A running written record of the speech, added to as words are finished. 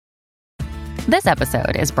This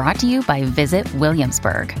episode is brought to you by Visit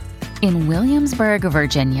Williamsburg. In Williamsburg,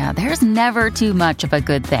 Virginia, there's never too much of a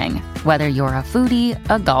good thing. Whether you're a foodie,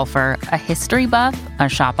 a golfer, a history buff, a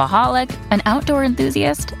shopaholic, an outdoor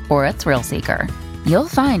enthusiast, or a thrill seeker, you'll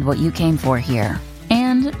find what you came for here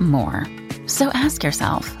and more. So ask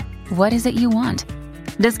yourself, what is it you want?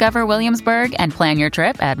 Discover Williamsburg and plan your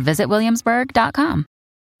trip at visitwilliamsburg.com.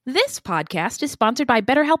 This podcast is sponsored by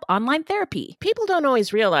BetterHelp Online Therapy. People don't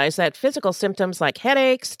always realize that physical symptoms like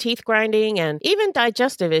headaches, teeth grinding, and even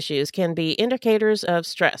digestive issues can be indicators of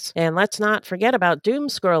stress. And let's not forget about doom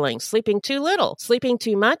scrolling, sleeping too little, sleeping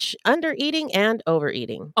too much, undereating, and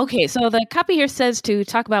overeating. Okay, so the copy here says to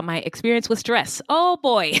talk about my experience with stress. Oh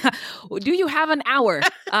boy, do you have an hour?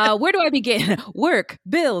 Where do I begin? Work,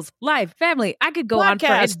 bills, life, family. I could go on for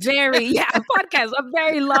a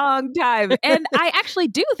very long time. And I actually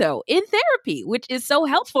do, though, in therapy, which is so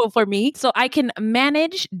helpful for me so I can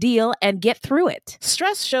manage, deal, and get through it.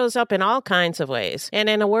 Stress shows up in all kinds of ways. And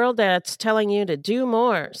in a world that's telling you to do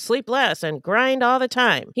more, sleep less, and grind all the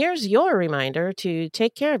time, here's your reminder to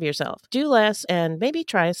take care of yourself, do less, and maybe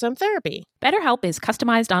try some therapy. BetterHelp is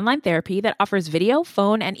customized online therapy that offers video,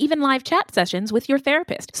 phone, and even live chat sessions with your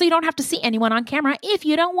therapist, so you don't have to see anyone on camera if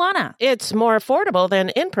you don't wanna. It's more affordable than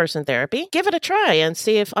in-person therapy. Give it a try and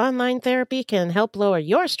see if online therapy can help lower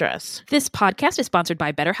your stress. This podcast is sponsored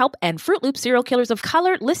by BetterHelp, and Fruit Loop Serial Killers of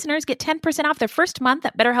Color listeners get 10% off their first month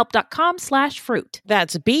at betterhelp.com/fruit.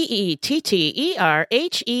 That's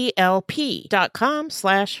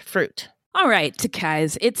BETTERHELP.com/fruit. All right,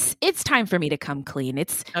 guys, it's time for me to come clean.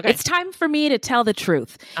 It's time for me to tell the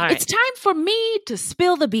truth. Right. It's time for me to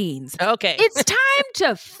spill the beans. Okay. It's time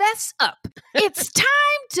to fess up. It's time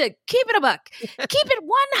to keep it a buck. Keep it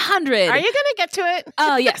 100. Are you going to get to it?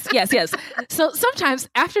 Oh, yes. So sometimes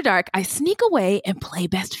after dark, I sneak away and play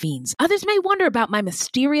Best Fiends. Others may wonder about my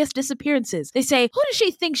mysterious disappearances. They say, who does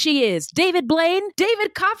she think she is? David Blaine?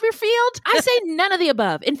 David Copperfield? I say none of the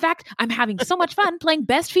above. In fact, I'm having so much fun playing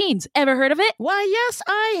Best Fiends. Ever heard of it? Why, yes,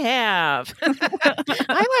 I have.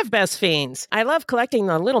 I love Best Fiends. I love collecting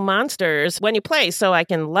the little monsters when you play so I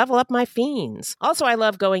can level up my fiends. Also, I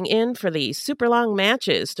love going in for the super long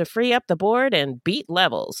matches to free up the board and beat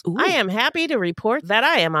levels. Ooh. I am happy to report that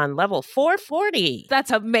I am on level 440.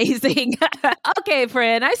 That's amazing. Okay,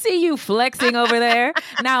 friend, I see you flexing over there.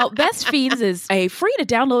 Now, Best Fiends is a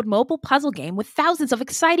free-to-download mobile puzzle game with thousands of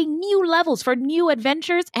exciting new levels for new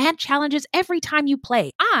adventures and challenges every time you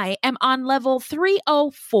play. I am on level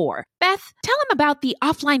 304. Beth, tell him about the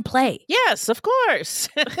offline play. Yes, of course.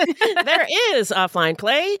 There is offline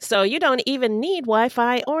play, so you don't even need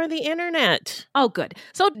Wi-Fi or the internet. Oh, good.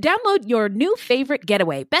 So download your new favorite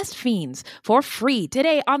getaway, Best Fiends, for free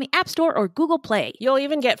today on the App Store or Google Play. You'll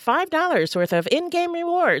even get $5 worth of in-game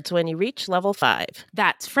rewards when you reach level 5.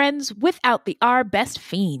 That's friends without the R, Best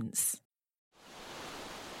Fiends.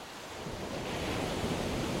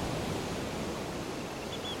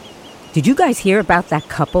 Did you guys hear about that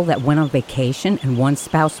couple that went on vacation and one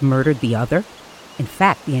spouse murdered the other? In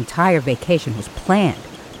fact, the entire vacation was planned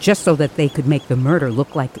just so that they could make the murder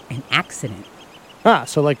look like an accident. Ah,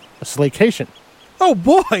 so like a slaycation. Oh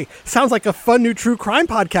boy, sounds like a fun new true crime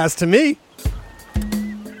podcast to me.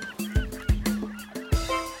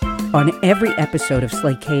 On every episode of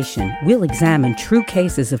Slaycation, we'll examine true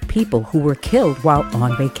cases of people who were killed while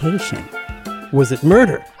on vacation. Was it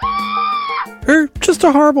murder? Or just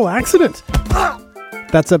a horrible accident?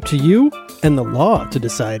 That's up to you and the law to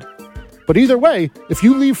decide. But either way, if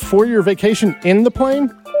you leave for your vacation in the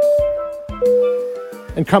plane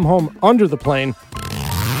and come home under the plane,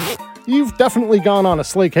 you've definitely gone on a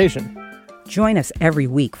slaycation. Join us every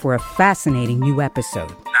week for a fascinating new episode.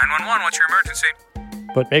 911, what's your emergency?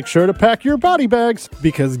 But make sure to pack your body bags.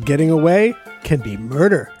 Because getting away can be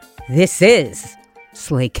murder. This is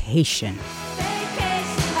Slaycation.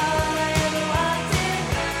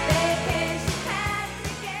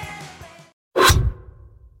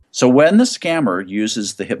 So when the scammer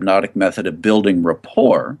uses the hypnotic method of building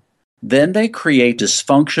rapport, then they create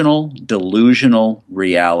dysfunctional, delusional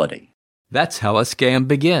reality. That's how a scam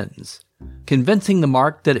begins, convincing the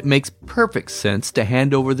mark that it makes perfect sense to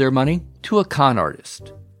hand over their money to a con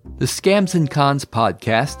artist. The Scams and Cons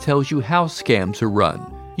podcast tells you how scams are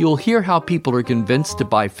run. You'll hear how people are convinced to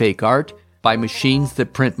buy fake art, buy machines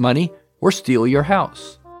that print money, or steal your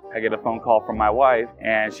house. I get a phone call from my wife,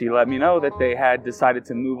 and she let me know that they had decided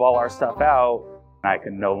to move all our stuff out. I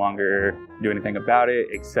could no longer do anything about it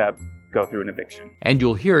except go through an eviction. And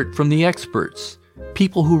you'll hear it from the experts,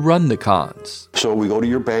 people who run the cons. So we go to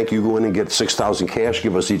your bank, you go in and get $6,000 cash,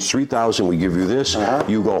 give us each $3,000, we give you this.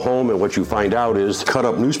 You go home, and what you find out is cut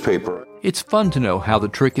up newspaper. It's fun to know how the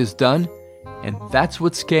trick is done And that's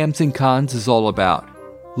what Scams and Cons is all about.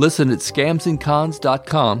 Listen at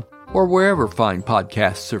scamsandcons.com or wherever fine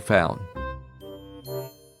podcasts are found.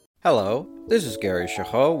 Hello, this is Gary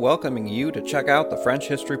Chahot welcoming you to check out the French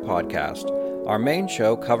History Podcast. Our main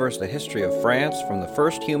show covers the history of France from the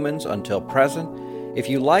first humans until present. If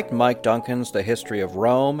you liked Mike Duncan's The History of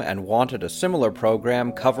Rome and wanted a similar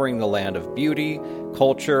program covering the land of beauty,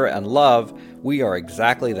 culture, and love, we are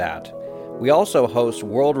exactly that. We also host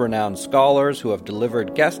world-renowned scholars who have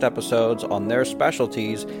delivered guest episodes on their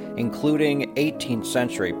specialties, including 18th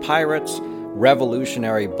century pirates,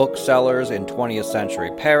 revolutionary booksellers in 20th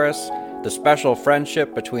century Paris, the special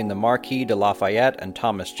friendship between the Marquis de Lafayette and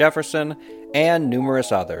Thomas Jefferson, and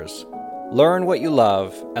numerous others. Learn what you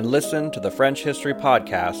love and listen to the French History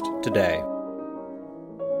Podcast today.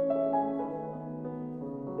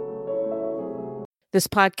 This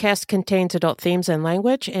podcast contains adult themes and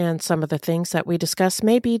language, and some of the things that we discuss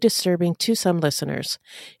may be disturbing to some listeners.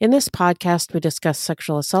 In this podcast, we discuss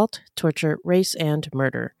sexual assault, torture, race, and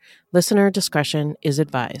murder. Listener discretion is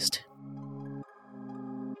advised.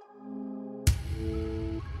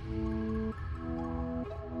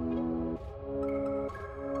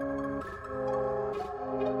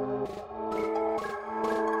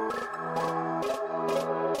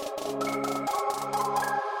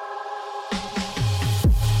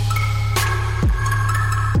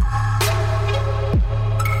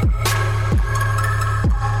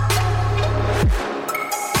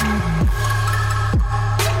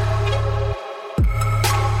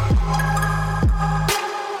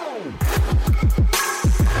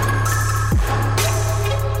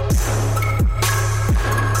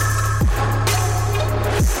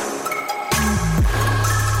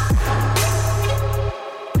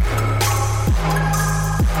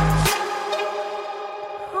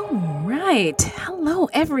 Hello,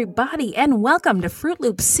 everybody, and welcome to Fruit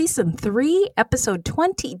Loops Season 3, Episode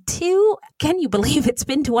 22. Can you believe it's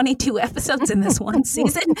been 22 episodes in this one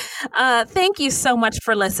season? Thank you so much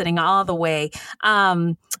for listening all the way.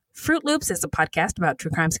 Fruit Loops is a podcast about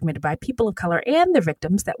true crimes committed by people of color and their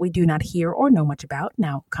victims that we do not hear or know much about.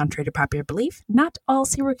 Now, contrary to popular belief, not all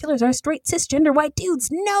serial killers are straight, cisgender white dudes.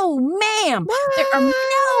 No, ma'am.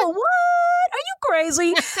 What? Are you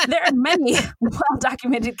crazy? There are many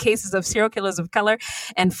well-documented cases of serial killers of color,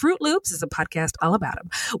 and Fruit Loops is a podcast all about them.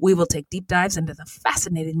 We will take deep dives into the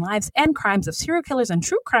fascinating lives and crimes of serial killers and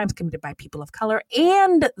true crimes committed by people of color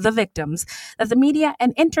and the victims that the media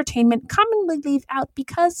and entertainment commonly leave out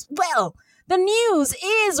because, well, the news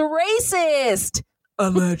is racist.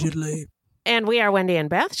 Allegedly. And we are Wendy and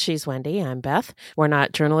Beth. She's Wendy. I'm Beth. We're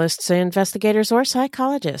not journalists, investigators, or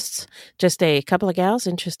psychologists. Just a couple of gals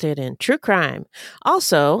interested in true crime.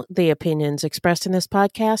 Also, the opinions expressed in this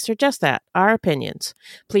podcast are just that, our opinions.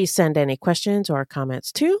 Please send any questions or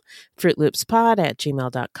comments to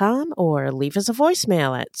fruitloopspod@gmail.com or leave us a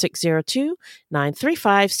voicemail at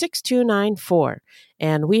 602-935-6294,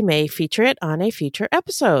 and we may feature it on a future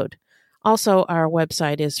episode. Also, our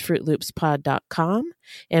website is fruitloopspod.com,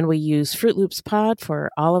 and we use Fruit Loops Pod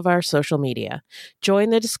for all of our social media.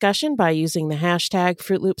 Join the discussion by using the hashtag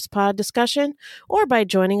FruitLoopsPodDiscussion or by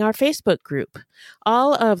joining our Facebook group.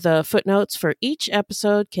 All of the footnotes for each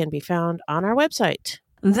episode can be found on our website.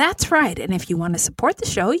 That's right. And if you want to support the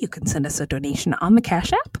show, you can send us a donation on the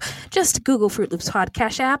Cash App. Just Google Fruit Loops Pod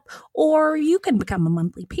Cash App, or you can become a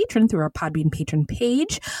monthly patron through our Podbean patron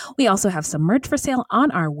page. We also have some merch for sale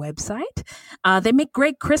on our website. They make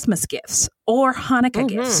great Christmas gifts or Hanukkah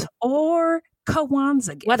gifts or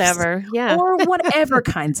Kwanzaa gifts. Whatever, yeah. Or whatever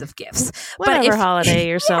kinds of gifts. Whatever holiday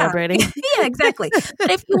you're celebrating. Yeah, exactly.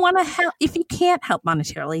 But if you want to help, if you can't help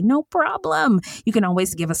monetarily, no problem. You can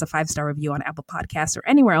always give us a 5-star review on Apple Podcasts or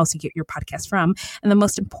anywhere else you get your podcast from. And the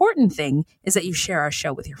most important thing is that you share our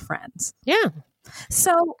show with your friends. Yeah.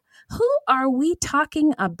 So who are we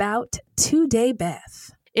talking about today,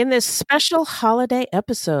 Beth? In this special holiday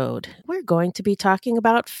episode, we're going to be talking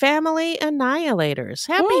about family annihilators.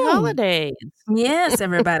 Happy holidays. Yes,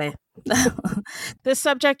 everybody. This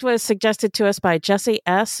subject was suggested to us by Jesse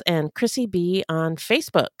S. and Chrissy B. on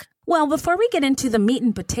Facebook. Well, before we get into the meat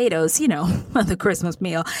and potatoes, you know, the Christmas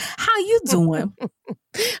meal, how you doing?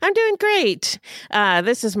 I'm doing great.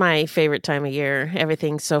 This is my favorite time of year.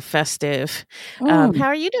 Everything's so festive. How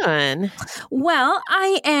are you doing? Well,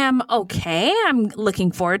 I am okay. I'm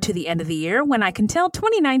looking forward to the end of the year when I can tell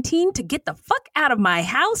 2019 to get the fuck out of my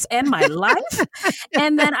house and my life.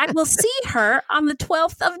 And then I will see her on the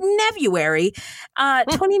 12th of February.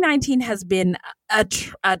 2019 has been a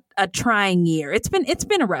trying year. It's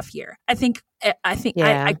been a rough year. I think I think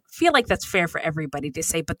Yeah. I feel like that's fair for everybody to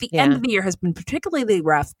say, but the end of the year has been particularly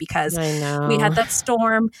rough because we had that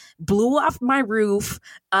storm, blew off my roof,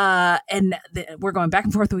 and we're going back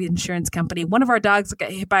and forth with the insurance company. One of our dogs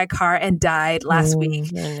got hit by a car and died last week,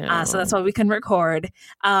 so that's why we couldn't record.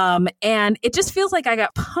 And it just feels like I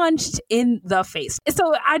got punched in the face.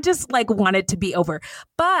 So I just like want it to be over.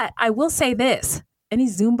 But I will say this. Any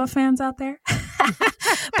Zumba fans out there?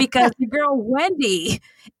 Because your girl Wendy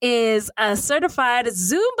is a certified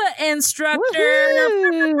Zumba instructor.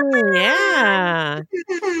 Woo-hoo! Yeah.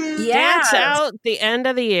 Yes. Dance out the end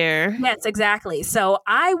of the year. Yes, exactly. So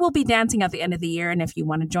I will be dancing at the end of the year. And if you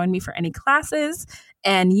want to join me for any classes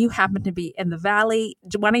and you happen to be in the Valley,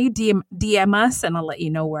 why don't you DM us and I'll let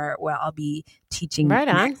you know where I'll be teaching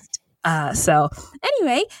next. So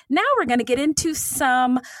anyway, now we're going to get into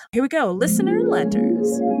some, here we go, listener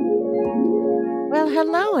letters. Well,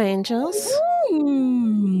 hello, angels.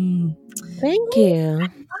 Thank you. I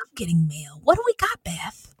love getting mail. What do we got,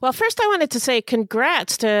 Beth? Well, first I wanted to say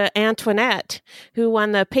congrats to Antoinette, who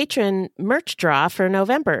won the patron merch draw for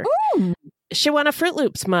November. She won a Fruit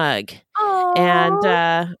Loops mug. Aww.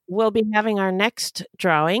 And we'll be having our next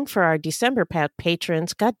drawing for our December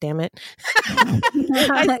patrons. God damn it.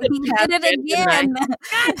 I did it again.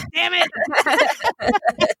 God damn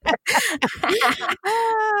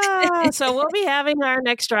it. So we'll be having our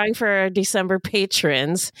next drawing for our December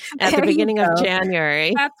patrons at the beginning of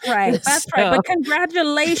January. That's right. That's right. But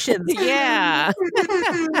congratulations. Yeah.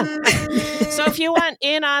 So if you want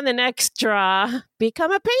in on the next draw,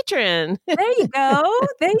 become a patron. There you go.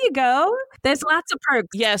 There you go. There's lots of perks.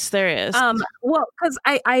 Yes, there is. Well, because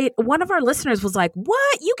I one of our listeners was like,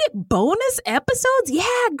 "What? You get bonus episodes? Yeah,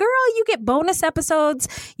 girl, you get bonus episodes.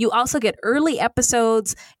 You also get early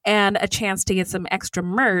episodes and a chance to get some extra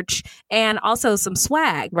merch and also some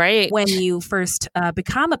swag, right? When you first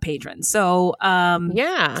become a patron. So,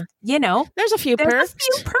 yeah, you know, there's a few perks.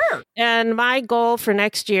 perks. And my goal for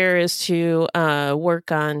next year is to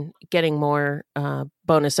work on getting more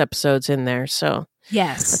bonus episodes in there. So.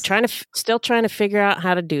 Yes. I'm still trying to figure out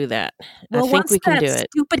how to do that. Well, I think we can do that it.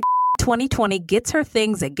 Stupid 2020 gets her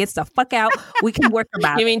things and gets the fuck out. We can work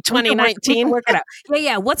about it. You mean 2019? Work it out.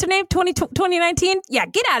 Yeah. What's her name? 2019? Yeah,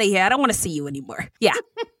 get out of here. I don't want to see you anymore. Yeah.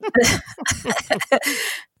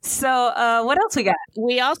 So what else we got?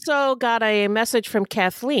 We also got a message from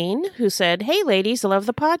Kathleen who said, "Hey ladies, I love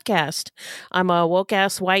the podcast. I'm a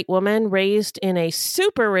woke-ass white woman raised in a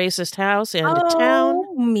super racist house in the town.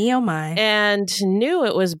 Me, oh my. And knew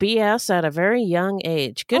it was BS at a very young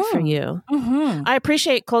age. Good for you. Mm-hmm. I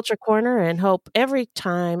appreciate Culture Corner and hope every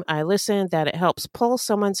time I listen that it helps pull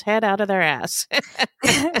someone's head out of their ass."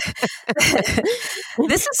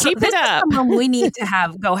 This is someone we need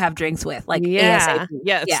to go have drinks with. Like, yeah. ASAP.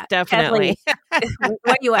 Yes, definitely.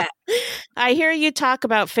 Where you at? I hear you talk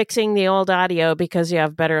about fixing the old audio because you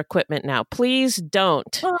have better equipment now. Please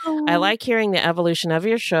don't. Oh. I like hearing the evolution of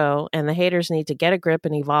your show, and the haters need to get a grip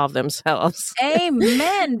and evolve themselves.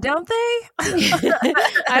 Amen, don't they?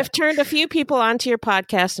 I've turned a few people onto your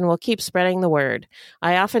podcast and will keep spreading the word.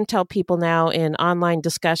 I often tell people now in online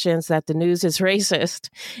discussions that the news is racist,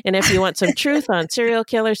 and if you want some truth on serial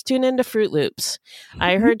killers, tune into Fruit Loops.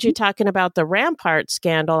 I heard you talking about the Rampart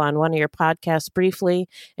scandal on one of your podcasts briefly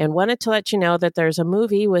and wanted to let you know that there's a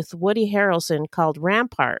movie with Woody Harrelson called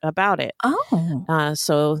Rampart about it. Oh.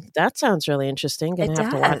 So that sounds really interesting. Gonna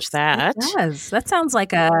have to watch that. It does. That sounds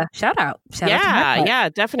like a shout out. Yeah,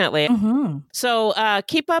 definitely. Mm-hmm. So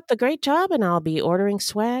keep up the great job and I'll be ordering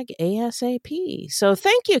swag ASAP. So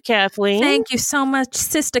thank you, Kathleen. Thank you so much,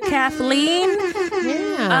 Sister Kathleen.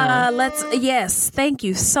 Yeah. Thank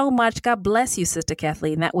you so much. God bless you, Sister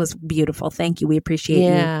Kathleen. That was beautiful. Thank you. We appreciate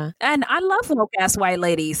you. And I love woke ass white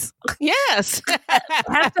ladies. Yes.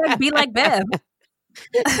 Hashtag be like Bev.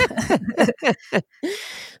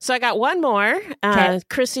 So I got one more.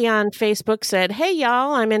 Chrissy on Facebook said, "Hey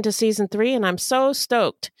y'all, I'm into season 3 and I'm so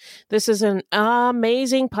stoked. This is an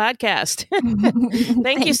amazing podcast.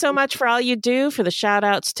 Thank you so much for all you do, for the shout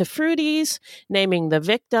outs to Fruities, naming the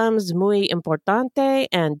victims, muy importante,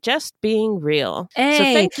 and just being real." Hey. So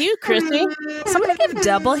thank you, Chrissy. Somebody give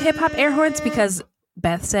double hip hop air horns because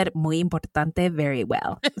Beth said muy importante very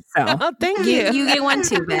well. So thank you. You get one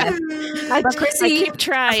too, Beth. But Chrissy, I keep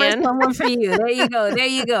trying. One for you. There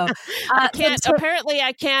you go. Apparently,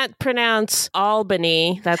 I can't pronounce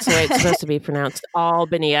Albany. That's the way it's supposed to be pronounced.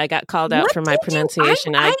 Albany. I got called out for my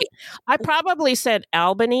pronunciation. I probably said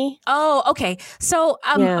Albany. Oh, okay. So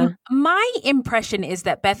my impression is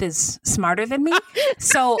that Beth is smarter than me.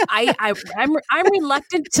 So I'm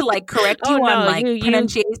reluctant to like correct you on like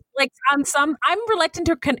pronunciation. like on some, I'm reluctant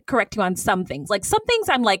to correct you on some things. Like some things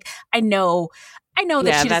I'm like, I know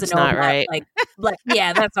that she doesn't know about, right. like,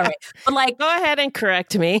 yeah, that's all right. But like, go ahead and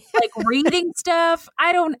correct me. Like reading stuff,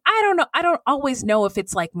 I don't know. I don't always know if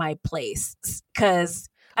it's like my place because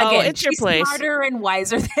again, it's your place. Smarter and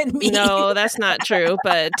wiser than me. No, that's not true.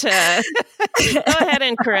 But go ahead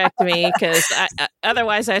and correct me because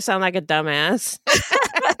otherwise I sound like a dumbass.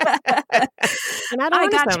 And I don't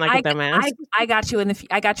want to sound like a dumbass. I got you in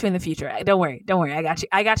the future. Don't worry.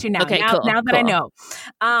 I got you now. Okay, now that I know.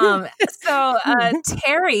 So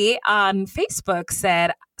Terry on Facebook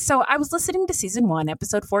said, so I was listening to season 1,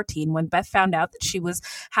 episode 14, when Beth found out that she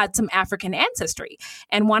had some African ancestry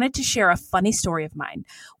and wanted to share a funny story of mine.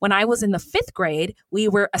 When I was in the 5th grade, we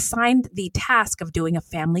were assigned the task of doing a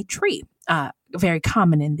family tree. Very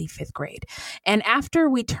common in the 5th grade. And after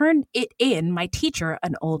we turned it in, my teacher,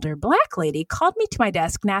 an older Black lady, called me to my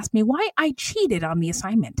desk and asked me why I cheated on the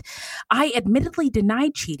assignment. I admittedly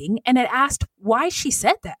denied cheating and had asked why she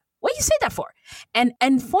said that. What do you say that for? And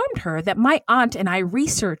informed her that my aunt and I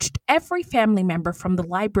researched every family member from the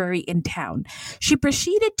library in town. She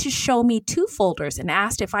proceeded to show me 2 folders and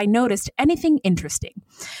asked if I noticed anything interesting.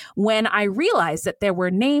 When I realized that there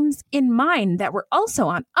were names in mine that were also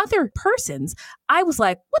on other persons, I was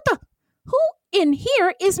like, what the? Who in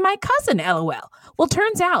here is my cousin, LOL? Well,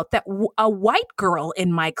 turns out that a white girl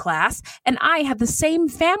in my class and I have the same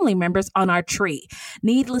family members on our tree.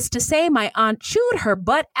 Needless to say, my aunt chewed her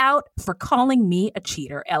butt out for calling me a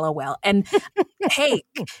cheater, LOL. And hey,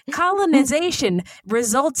 colonization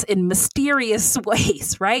results in mysterious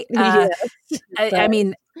ways, right? I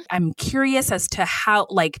mean, I'm curious as to how,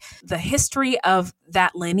 like, the history of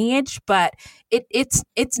that lineage, but it's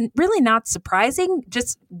really not surprising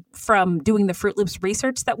just from doing the Fruit Loops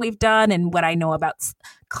research that we've done and what I know about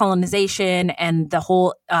colonization and the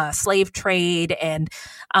whole slave trade, and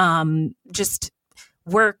just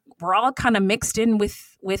we're all kind of mixed in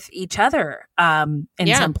with each other in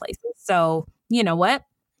some places. So you know what?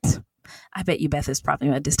 I bet you Beth is probably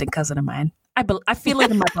a distant cousin of mine. I feel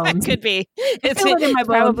it in my bones. Could be. It's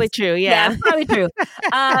probably true. Yeah, it's probably true.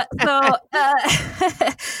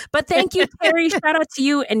 But thank you, Terry. Shout out to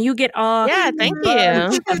you, and you get all thank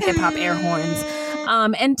you of hip hop air horns.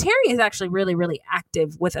 And Terry is actually really, really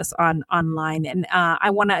active with us online, and I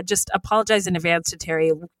want to just apologize in advance to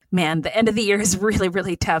Terry. Man, the end of the year is really,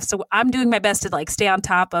 really tough. So I'm doing my best to like stay on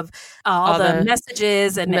top of all the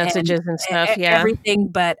messages and stuff, everything.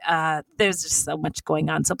 But there's just so much going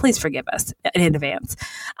on. So please forgive us in advance.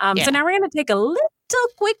 So now we're going to take a little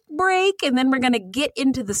quick break, and then we're going to get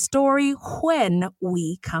into the story when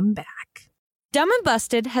we come back. Dumb and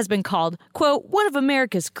Busted has been called, quote, one of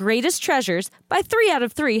America's greatest treasures by 3 out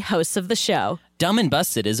of 3 hosts of the show. Dumb and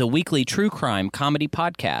Busted is a weekly true crime comedy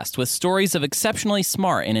podcast with stories of exceptionally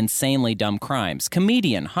smart and insanely dumb crimes.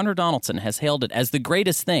 Comedian Hunter Donaldson has hailed it as the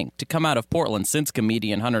greatest thing to come out of Portland since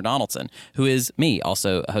comedian Hunter Donaldson, who is me,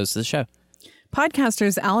 also a host of the show.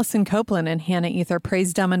 Podcasters Allison Copeland and Hannah Ether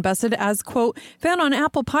praise Dumb and Busted as, quote, found on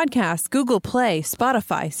Apple Podcasts, Google Play,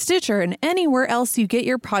 Spotify, Stitcher, and anywhere else you get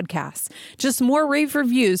your podcasts. Just more rave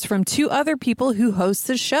reviews from 2 other people who host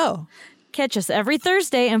the show. Catch us every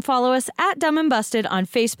Thursday and follow us at Dumb and Busted on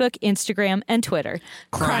Facebook, Instagram, and Twitter.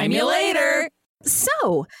 Crime you later!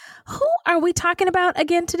 So, who are we talking about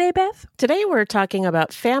again today, Beth? Today we're talking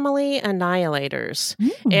about family annihilators.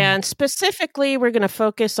 And specifically, we're going to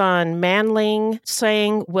focus on Manling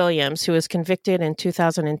Tsang Williams, who was convicted in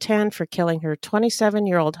 2010 for killing her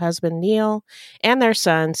 27-year-old husband, Neil, and their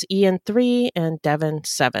sons, Ian 3 and Devin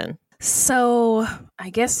 7. So, I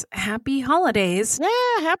guess happy holidays.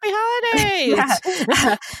 Yeah, happy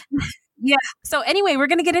holidays. Yeah. So anyway, we're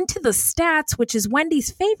going to get into the stats, which is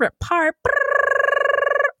Wendy's favorite part.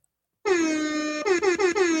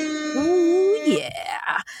 Ooh,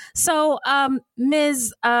 yeah. So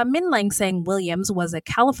Ms. Manling Tsang Williams was a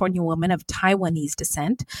California woman of Taiwanese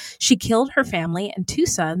descent. She killed her family and 2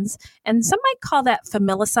 sons, and some might call that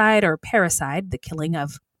familicide or parricide, the killing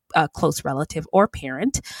of a close relative or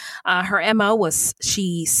parent. Her MO was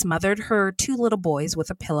she smothered her 2 little boys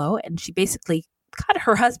with a pillow, and she basically cut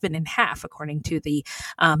her husband in half, according to the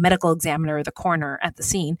medical examiner, the coroner at the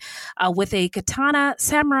scene, with a katana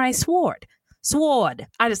samurai sword. Sword.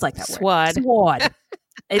 I just like that word. Sword.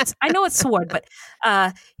 I know it's sword, but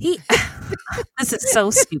this is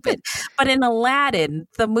so stupid. But in Aladdin,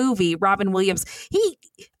 the movie, Robin Williams,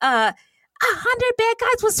 100 bad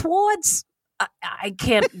guys with swords. I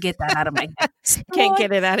can't get that out of my head. Can't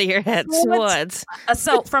get it out of your head. Swords.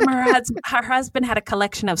 So from her husband had a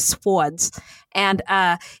collection of swords, and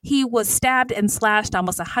he was stabbed and slashed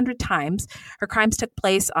almost 100 times. Her crimes took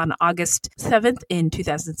place on August 7th in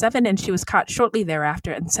 2007, and she was caught shortly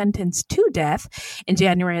thereafter and sentenced to death in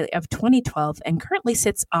January of 2012, and currently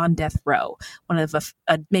sits on death row. One of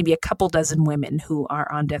maybe a couple dozen women who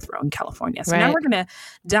are on death row in California. So now we're going to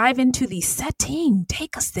dive into the setting.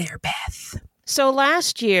 Take us there, Beth. So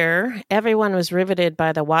last year, everyone was riveted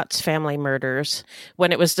by the Watts family murders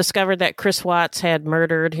when it was discovered that Chris Watts had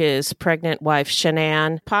murdered his pregnant wife,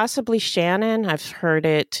 Shanann, possibly Shannon. I've heard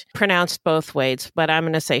it pronounced both ways, but I'm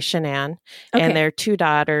going to say Shanann, and their 2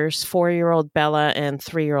 daughters, 4-year-old Bella and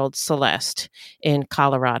 3-year-old Celeste in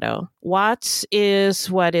Colorado. Watts is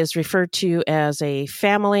what is referred to as a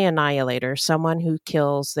family annihilator, someone who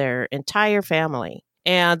kills their entire family.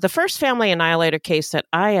 And the first family annihilator case that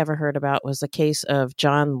I ever heard about was the case of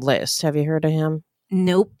John List. Have you heard of him?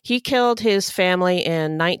 Nope. He killed his family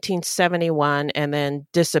in 1971 and then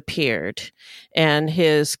disappeared. And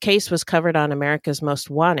his case was covered on America's Most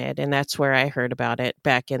Wanted, and that's where I heard about it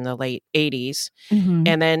back in the late 80s. Mm-hmm.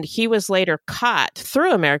 And then he was later caught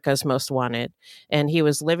through America's Most Wanted, and he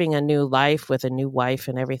was living a new life with a new wife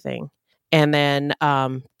and everything. And then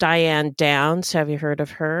Diane Downs, have you heard of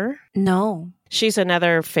her? No. She's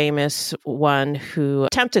another famous one who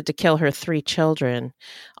attempted to kill her 3 children,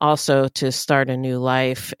 also to start a new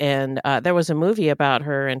life. And there was a movie about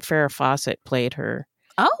her, and Farrah Fawcett played her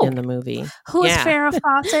in the movie. Who is Farrah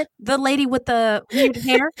Fawcett? The lady with the weird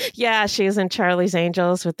hair? Yeah, she's in Charlie's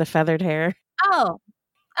Angels with the feathered hair. Oh,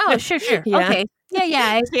 sure. Yeah. Okay.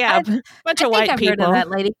 Yeah. Bunch of white I've people. Heard of that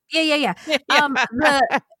lady. Yeah.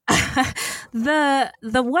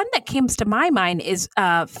 The one that comes to my mind is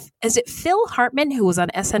it Phil Hartman, who was on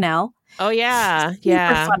SNL? Oh yeah,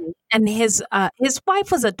 Super funny. And his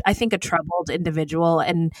wife was I think a troubled individual,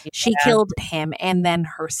 and she killed him and then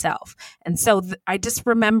herself. And so I just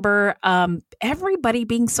remember everybody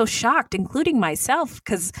being so shocked, including myself,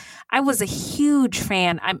 because I was a huge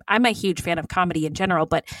fan. I'm a huge fan of comedy in general,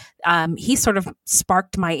 but he sort of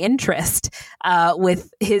sparked my interest with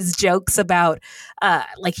his jokes about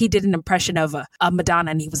like he did an impression of a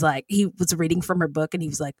Madonna, and he was reading from her book, and he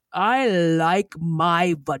was like, "I like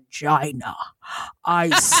my vagina.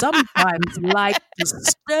 I sometimes like to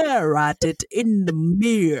stare at it in the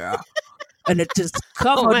mirror, and it's just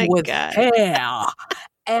covered with hair."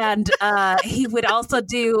 And he would also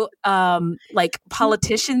do like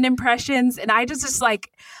politician impressions, and I just like,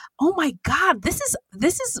 oh my God, this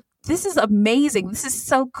is amazing. This is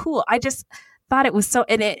so cool. I just thought it was so.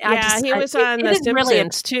 And he was on The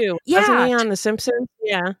Simpsons too. Yeah, wasn't he on The Simpsons?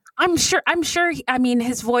 Yeah. I'm sure. I mean,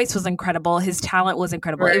 his voice was incredible. His talent was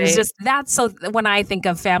incredible. Right. It was just so when I think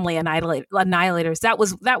of family annihilators, that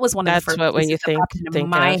was one of the first. That's what you think in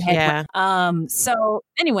my head. Yeah. So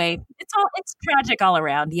anyway, it's tragic all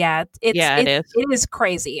around. Yeah. It is. It is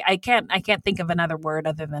crazy. I can't think of another word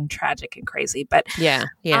other than tragic and crazy. But yeah.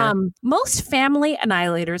 Most family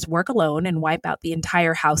annihilators work alone and wipe out the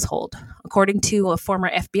entire household, according to a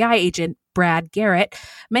former FBI agent, Brad Garrett.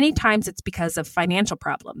 Many times it's because of financial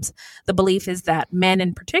problems. The belief is that men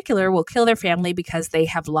in particular will kill their family because they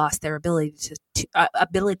have lost their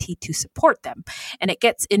ability to support them. And it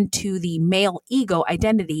gets into the male ego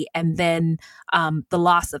identity and then the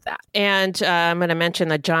loss of that. And I'm going to mention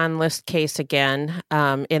the John List case again.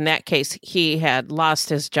 In that case, he had lost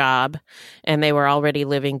his job and they were already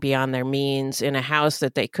living beyond their means in a house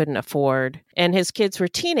that they couldn't afford. And his kids were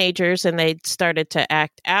teenagers and they started to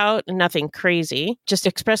act out, nothing crazy, just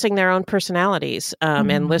expressing their own personalities.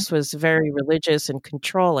 And List was very religious and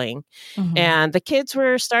controlling. Mm-hmm. And the kids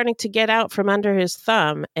were starting to get out from under his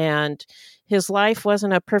thumb, and his life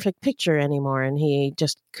wasn't a perfect picture anymore, and he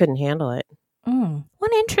just couldn't handle it.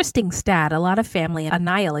 One interesting stat, a lot of family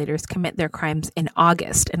annihilators commit their crimes in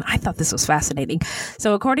August, and I thought this was fascinating.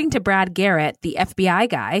 So according to Brad Garrett, the FBI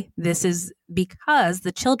guy, this is because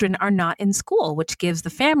the children are not in school, which gives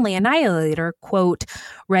the family annihilator, quote,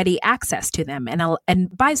 ready access to them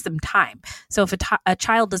and buys them time. So if a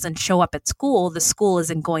child doesn't show up at school, the school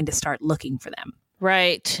isn't going to start looking for them.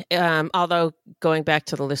 Right. Although going back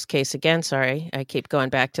to the List case again, sorry, I keep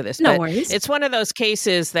going back to this. No worries. It's one of those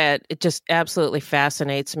cases that it just absolutely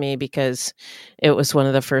fascinates me because it was one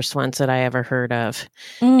of the first ones that I ever heard of.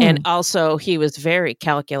 And also he was very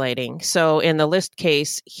calculating. So in the List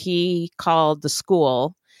case, he called the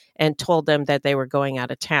school and told them that they were going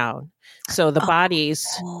out of town. So the bodies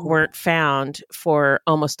weren't found for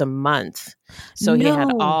almost a month. So he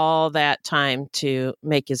had all that time to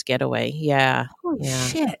make his getaway. Yeah.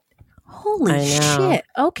 Holy shit.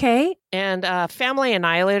 Okay. And family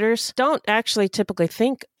annihilators don't actually typically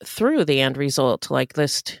think through the end result like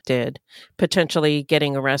List did, potentially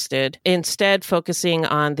getting arrested, instead focusing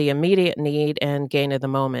on the immediate need and gain of the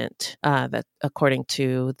moment, that according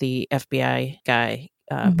to the FBI guy,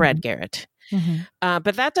 Brad Garrett.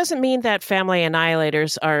 But that doesn't mean that family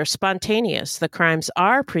annihilators are spontaneous. The crimes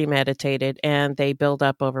are premeditated and they build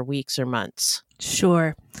up over weeks or months.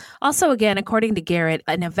 Sure. Also, again, according to Garrett,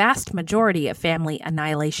 in a vast majority of family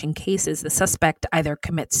annihilation cases, the suspect either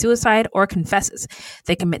commits suicide or confesses.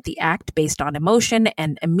 They commit the act based on emotion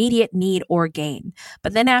and immediate need or gain.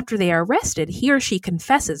 But then after they are arrested, he or she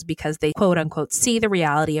confesses because they, quote unquote, see the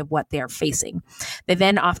reality of what they are facing. They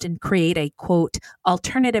then often create a, quote,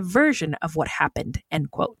 alternative version of what happened, end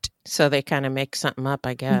quote. So they kind of make something up,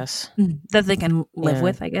 I guess. That they can live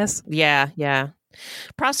with, I guess. Yeah.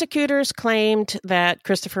 Prosecutors claimed that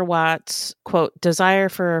Christopher Watts' quote, desire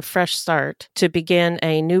for a fresh start to begin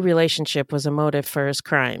a new relationship was a motive for his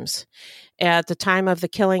crimes. At the time of the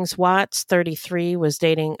killings, Watts, 33, was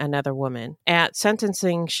dating another woman. At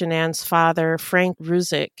sentencing, Shanann's father, Frank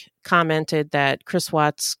Ruzick, commented that Chris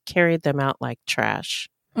Watts carried them out like trash.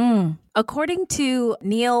 According to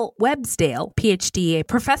Neil Websdale, PhD, a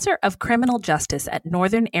professor of criminal justice at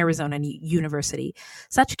Northern Arizona University,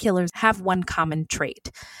 such killers have one common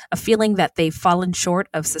trait, a feeling that they've fallen short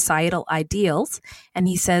of societal ideals, and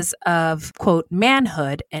he says of, quote,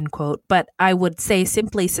 manhood, end quote, but I would say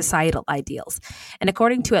simply societal ideals. And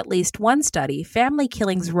according to at least one study, family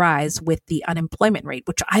killings rise with the unemployment rate,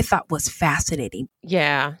 which I thought was fascinating.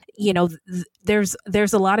 Yeah. You know, there's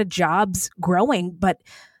a lot of jobs growing, but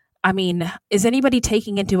I mean, is anybody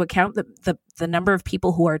taking into account the number of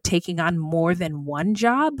people who are taking on more than one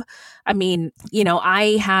job? I mean, you know,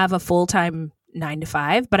 I have a full-time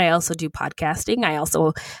 9-to-5, but I also do podcasting. I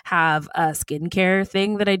also have a skincare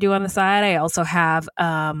thing that I do on the side. I also have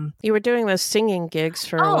you were doing those singing gigs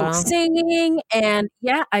for a while. Singing, and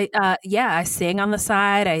I sing on the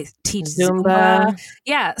side. I teach Zumba.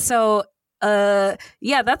 Yeah, so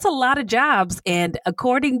that's a lot of jobs. And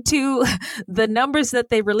according to the numbers that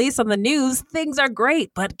they release on the news, things are great.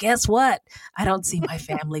 But guess what? I don't see my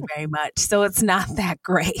family very much. So it's not that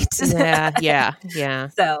great. Yeah.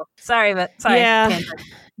 So sorry. Yeah.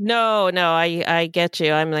 No, I get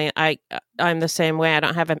you. I'm the same way. I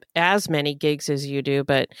don't have as many gigs as you do,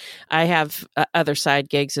 but I have other side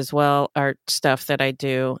gigs as well, art stuff that I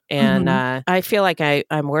do. And I feel like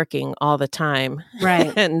I'm working all the time.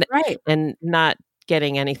 Right. and not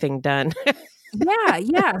getting anything done.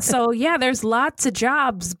 Yeah. So, there's lots of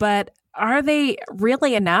jobs, but are they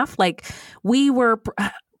really enough? Like, we were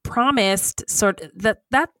promised sort of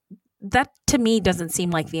that to me doesn't seem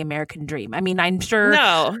like the American dream. I mean, I'm sure,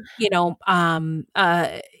 no. I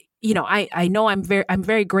know I'm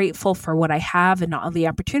very grateful for what I have and all the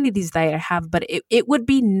opportunities that I have, but it would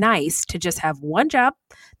be nice to just have one job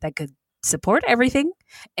that could support everything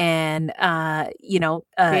and, be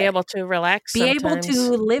able to relax, able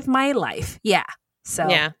to live my life. Yeah. So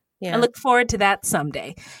yeah. I look forward to that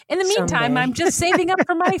someday. In the meantime, I'm just saving up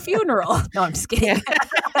for my funeral. No, I'm just kidding.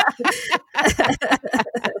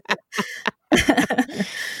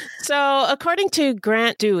 So, according to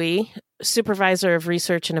Grant Dewey, supervisor of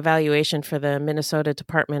research and evaluation for the Minnesota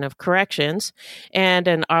Department of Corrections and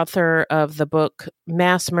an author of the book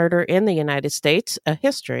Mass Murder in the United States, A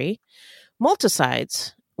History,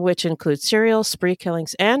 multicides, which include serial, spree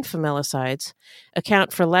killings, and familicides,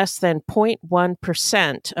 account for less than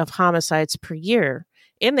 0.1% of homicides per year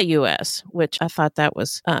in the U.S., which I thought that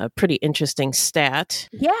was a pretty interesting stat.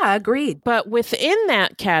 Yeah, agreed. But within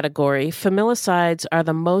that category, familicides are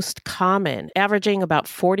the most common, averaging about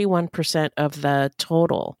 41% of the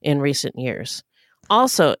total in recent years.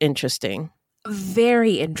 Also interesting.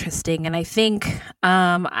 Very interesting. And I think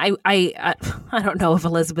I don't know if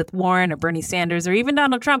Elizabeth Warren or Bernie Sanders or even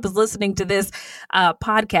Donald Trump is listening to this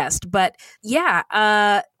podcast, but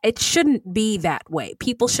it shouldn't be that way.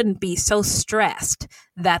 People shouldn't be so stressed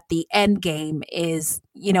that the end game is,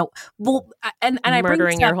 and I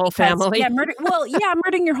murdering your whole family.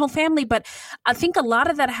 Murdering your whole family. But I think a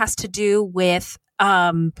lot of that has to do with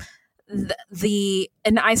I've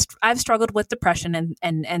struggled with depression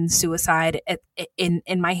and suicide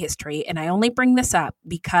in my history, and I only bring this up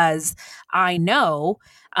because I know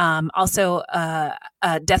also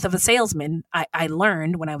death of a salesman. I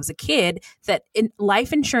learned when I was a kid that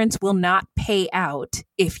life insurance will not pay out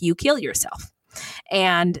if you kill yourself,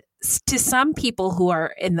 and to some people who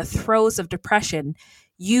are in the throes of depression,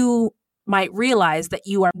 you might realize that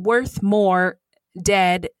you are worth more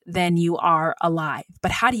dead than you are alive.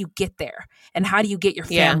 But how do you get there? And how do you get your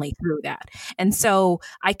family through that? And so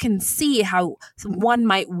I can see how one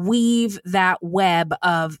might weave that web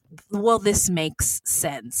of, well, this makes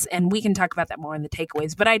sense. And we can talk about that more in the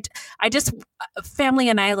takeaways. But I just, family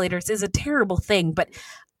annihilators is a terrible thing, but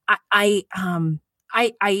I'm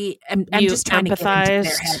just trying to get into their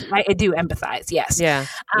head. I do empathize, yes. Yeah.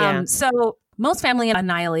 So most family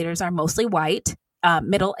annihilators are mostly white,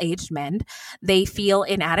 middle-aged men. They feel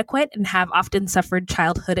inadequate and have often suffered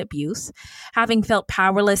childhood abuse. Having felt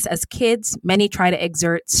powerless as kids, many try to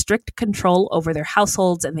exert strict control over their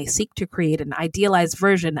households, and they seek to create an idealized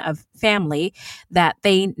version of family that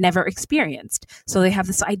they never experienced. So they have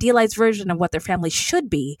this idealized version of what their family should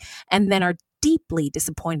be, and then are deeply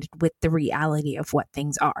disappointed with the reality of what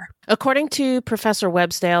things are. According to Professor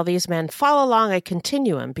Websdale, these men fall along a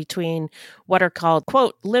continuum between what are called,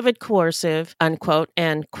 quote, livid coercive, unquote,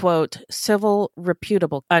 and, quote, civil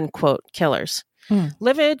reputable, unquote, killers.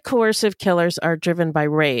 Livid coercive killers are driven by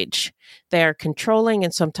rage. They are controlling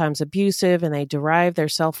and sometimes abusive, and they derive their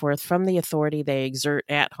self-worth from the authority they exert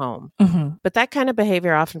at home. But that kind of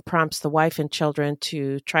behavior often prompts the wife and children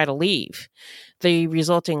to try to leave. The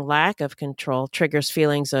resulting lack of control triggers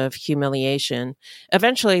feelings of humiliation,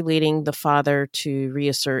 eventually leading the father to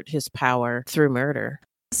reassert his power through murder.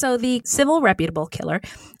 So the civil reputable killer,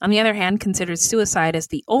 on the other hand, considers suicide as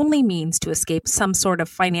the only means to escape some sort of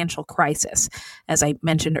financial crisis. As I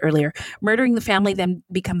mentioned earlier, murdering the family then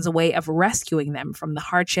becomes a way of rescuing them from the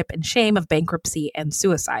hardship and shame of bankruptcy and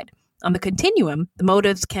suicide. On the continuum, the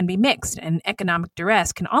motives can be mixed, and economic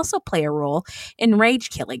duress can also play a role in rage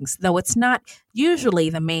killings, though it's not usually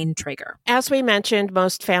the main trigger. As we mentioned,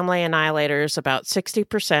 most family annihilators, about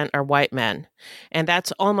 60%, are white men. And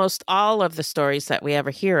that's almost all of the stories that we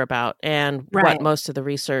ever hear about and what most of the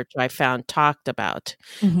research I found talked about.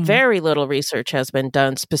 Very little research has been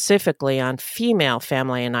done specifically on female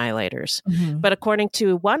family annihilators. But according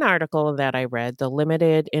to one article that I read, the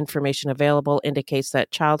limited information available indicates that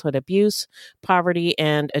childhood abuse, poverty,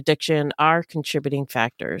 and addiction are contributing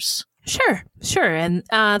factors. Sure. And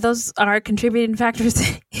those are contributing factors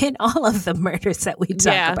in all of the murders that we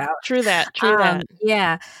talk about. True that.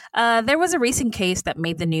 There was a recent case that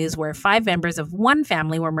made the news where 5 members of one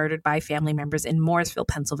family were murdered by family members in Mooresville,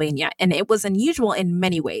 Pennsylvania. And it was unusual in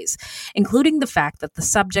many ways, including the fact that the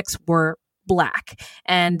subjects were Black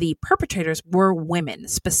and the perpetrators were women,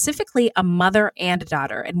 specifically a mother and a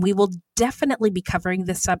daughter. And we will definitely be covering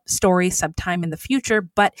this story sometime in the future,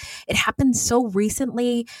 but it happened so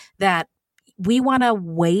recently that we want to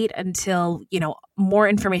wait until, more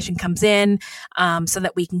information comes in so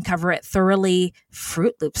that we can cover it thoroughly,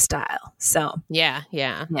 Fruit Loop style. So, yeah.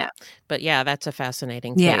 But that's a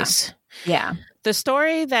fascinating case. Yeah. The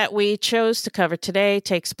story that we chose to cover today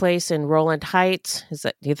takes place in Rowland Heights.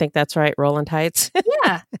 Do you think that's right? Rowland Heights?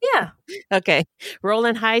 Yeah. Okay.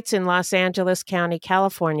 Rowland Heights in Los Angeles County,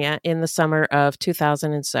 California in the summer of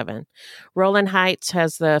 2007. Rowland Heights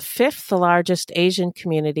has the 5th largest Asian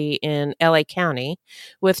community in LA County,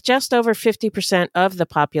 with just over 50% of the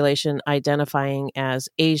population identifying as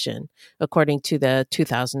Asian, according to the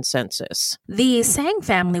 2000 census. The Sang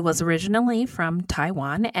family was originally from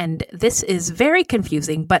Taiwan, and this is very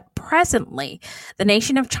confusing, but presently the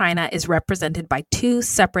nation of China is represented by 2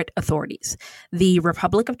 separate authorities: the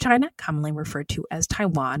Republic of China, commonly referred to as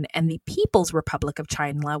Taiwan, and the People's Republic of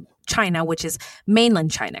China, which is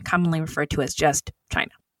mainland China, commonly referred to as just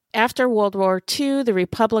China. After World War II, the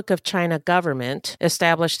Republic of China government,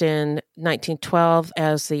 established in 1912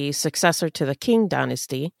 as the successor to the Qing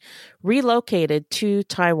dynasty, relocated to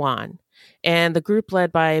Taiwan. And the group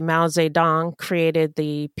led by Mao Zedong created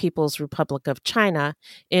the People's Republic of China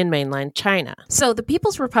in mainland China. So the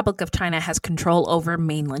People's Republic of China has control over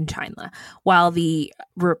mainland China, while the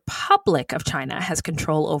Republic of China has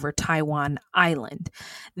control over Taiwan Island.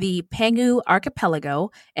 The Penghu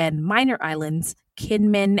Archipelago and minor islands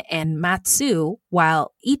Kinmen and Matsu,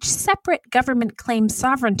 while each separate government claims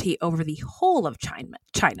sovereignty over the whole of China.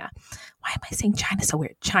 Why am I saying China so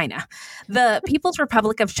weird? China. The People's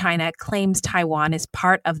Republic of China claims Taiwan is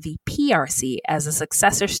part of the PRC as a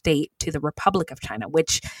successor state to the Republic of China,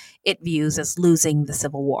 which it views as losing the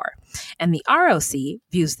Civil War. And the ROC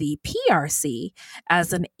views the PRC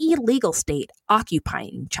as an illegal state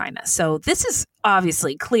occupying China. So this is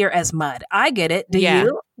obviously clear as mud. I get it. Do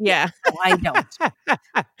you? Yeah. No, I don't.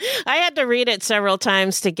 I had to read it several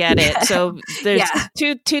times to get it. So there's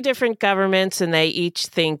two different governments, and they each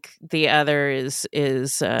think the other is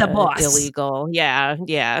the boss. Illegal. Yeah.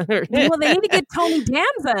 Well, they need to get Tony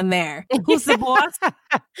Danza in there. Who's the boss?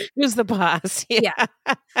 Who's the boss? Yeah.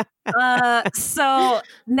 So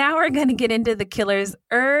now we're going to get into the killer's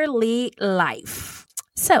early life.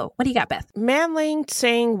 So what do you got, Beth? Manling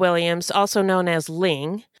Tsang Williams, also known as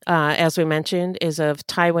Ling, as we mentioned, is of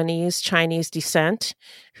Taiwanese Chinese descent,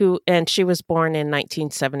 and she was born in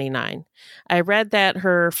 1979. I read that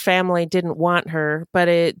her family didn't want her, but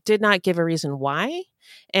it did not give a reason why.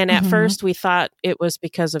 And at first we thought it was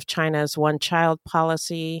because of China's one-child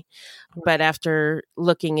policy. But after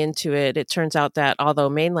looking into it, it turns out that although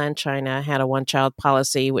mainland China had a one-child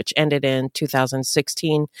policy, which ended in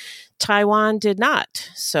 2016, Taiwan did not.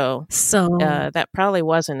 So that probably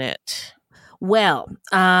wasn't it. Well,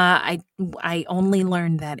 I only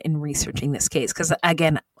learned that in researching this case because,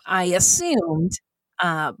 again, I assumed.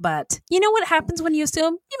 But you know what happens when you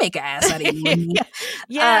assume? You make an ass out of you. And me.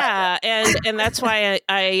 And that's why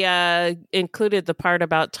I included the part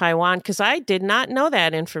about Taiwan, because I did not know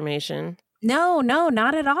that information. No,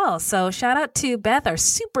 not at all. So shout out to Beth, our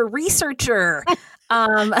super researcher.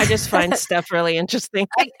 I just find stuff really interesting.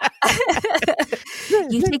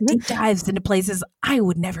 You take deep dives into places I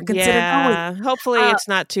would never consider going. Hopefully it's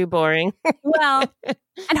not too boring. Well,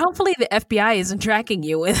 and hopefully the FBI isn't tracking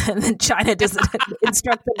you and then China doesn't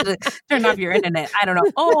instruct them to turn off your internet. I don't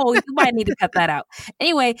know. Oh, you might need to cut that out.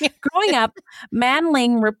 Anyway, growing up,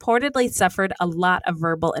 Manling reportedly suffered a lot of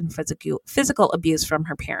verbal and physical abuse from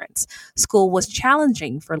her parents. School was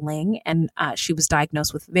challenging for Ling, and she was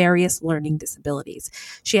diagnosed with various learning disabilities.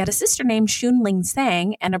 She had a sister named Shunling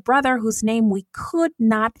Tsang and a brother whose name we could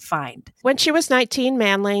not find. When she was 19,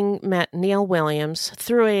 Manling met Neil Williams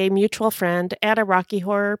through a mutual friend at a Rocky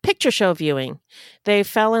Horror Picture Show viewing. They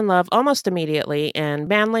fell in love almost immediately, and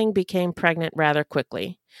Manling became pregnant rather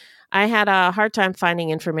quickly. I had a hard time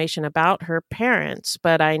finding information about her parents,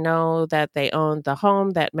 but I know that they owned the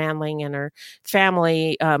home that Manling and her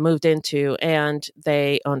family moved into, and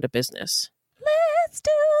they owned a business. Let's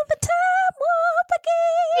do the time warp again.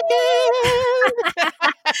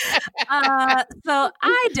 So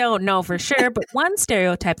I don't know for sure, but one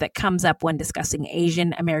stereotype that comes up when discussing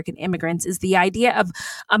Asian American immigrants is the idea of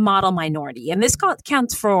a model minority. And this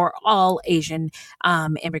counts for all Asian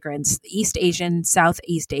immigrants, East Asian,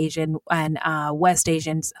 Southeast Asian, and West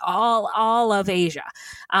Asians, all of Asia.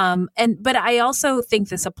 But I also think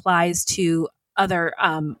this applies to other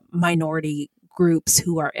minority groups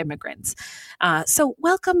who are immigrants. So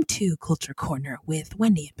welcome to Culture Corner with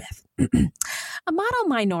Wendy and Beth. A model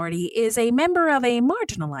minority is a member of a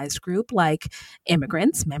marginalized group like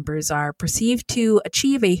immigrants. Members are perceived to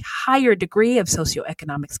achieve a higher degree of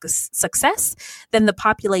socioeconomic success than the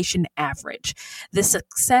population average. This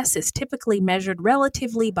success is typically measured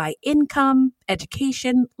relatively by income,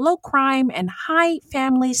 education, low crime, and high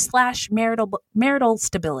family/marital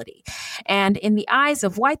stability. And in the eyes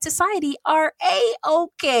of white society are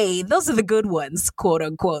A-okay. Those are the good ones, quote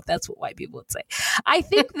unquote. That's what white people would say. I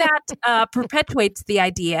think that perpetuates the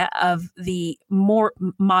idea of the more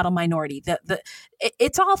model minority.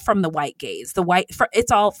 It's all from the white gaze.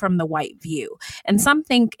 It's all from the white view. And some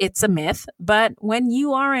think it's a myth, but when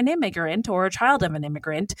you are an immigrant or a child of an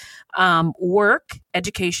immigrant, work,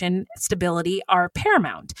 education, stability are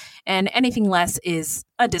paramount, and anything less is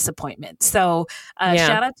a disappointment. So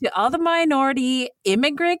shout out to all the minority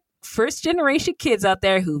immigrant first generation kids out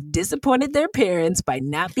there who've disappointed their parents by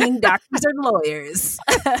not being doctors or lawyers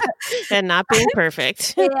and not being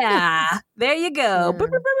perfect. Yeah, there you go.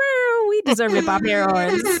 We deserve it, Bob Air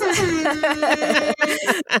horns.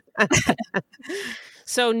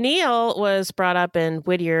 So Neil was brought up in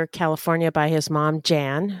Whittier, California by his mom,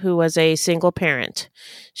 Jan, who was a single parent.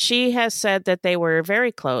 She has said that they were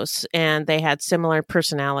very close and they had similar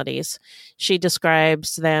personalities. She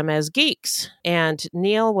describes them as geeks. And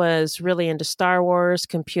Neil was really into Star Wars,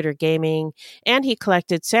 computer gaming, and he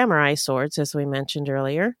collected samurai swords, as we mentioned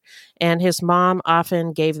earlier. And his mom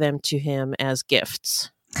often gave them to him as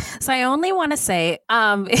gifts. So I only want to say,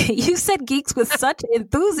 you said geeks with such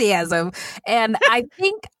enthusiasm. And I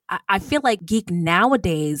feel like geek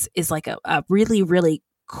nowadays is like a really, really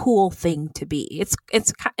cool thing to be.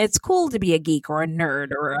 It's cool to be a geek or a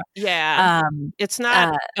nerd or it's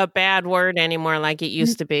not a bad word anymore like it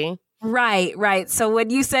used to be. Right. So when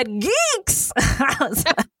you said geeks, I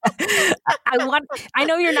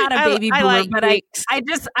know you're not a baby boomer, like but geeks.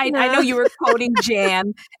 I know you were quoting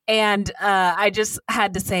Jan, and I just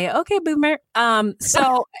had to say, okay, boomer.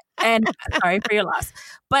 So And sorry for your loss.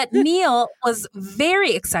 But Neil was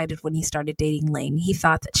very excited when he started dating Ling. He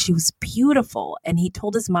thought that she was beautiful. And he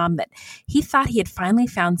told his mom that he thought he had finally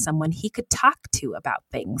found someone he could talk to about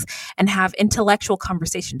things and have intellectual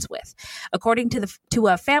conversations with. According to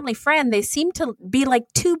a family friend, they seemed to be like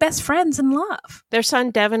two best friends in love. Their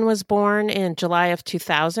son Devin was born in July of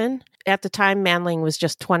 2000. At the time, Manling was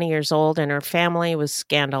just 20 years old and her family was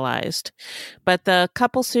scandalized. But the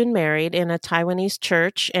couple soon married in a Taiwanese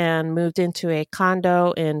church and moved into a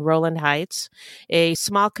condo in Rowland Heights, a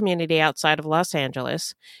small community outside of Los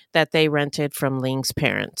Angeles that they rented from Ling's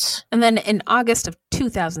parents. And then in August of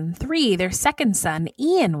 2003, their second son,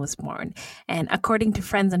 Ian, was born. And according to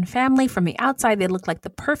friends and family, from the outside, they looked like the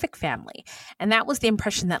perfect family. And that was the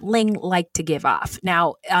impression that Ling liked to give off.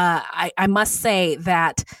 Now, I must say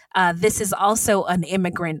that this is also an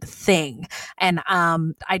immigrant thing. And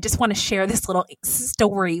I just want to share this little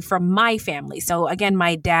story from my family. So again,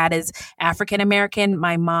 my dad is African American.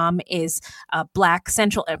 My mom is a Black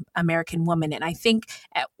Central American woman. And I think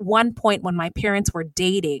at one point when my parents were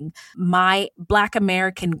dating, my Black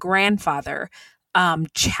American grandfather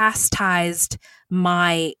chastised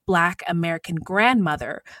my Black American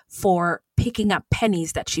grandmother for picking up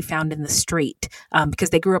pennies that she found in the street because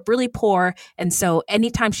they grew up really poor. And so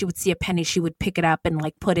anytime she would see a penny, she would pick it up and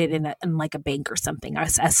like put it in like a bank or something, or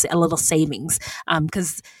a little savings.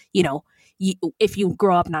 Because, if you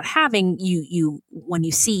grow up not having, you when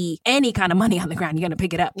you see any kind of money on the ground, you're going to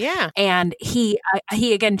pick it up. Yeah. And he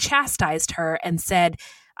again chastised her and said,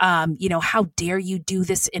 how dare you do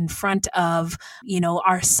this in front of,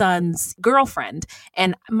 our son's girlfriend?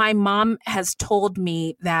 And my mom has told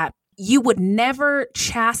me that you would never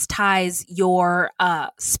chastise your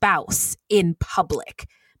spouse in public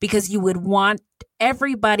because you would want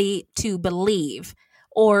everybody to believe,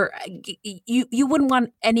 or you wouldn't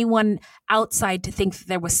want anyone outside to think that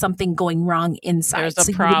there was something going wrong inside. There's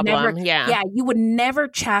a problem. You would never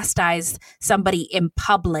chastise somebody in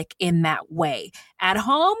public in that way. At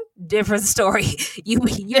home, different story.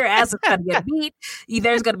 Your ass is going to get beat.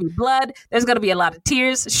 There's going to be blood. There's going to be a lot of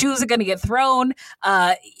tears. Shoes are going to get thrown.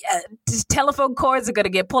 Telephone cords are going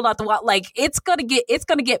to get pulled out the wall. Like it's going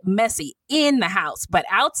to get messy in the house, but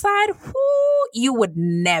outside, you would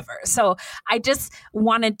never. So I just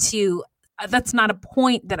wanted to. That's not a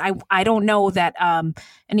point that I don't know that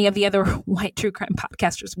any of the other white true crime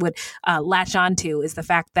podcasters would latch onto, is the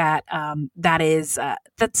fact that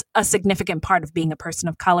that's a significant part of being a person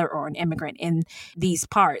of color or an immigrant in these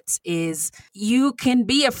parts. Is you can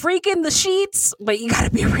be a freak in the sheets, but you got to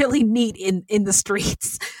be really neat in the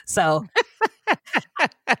streets. So.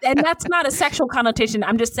 And that's not a sexual connotation.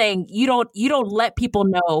 I'm just saying you don't let people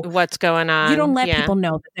know what's going on. You don't let people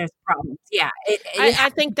know that there's problems. Yeah, I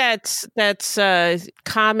think that's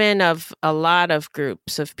common of a lot of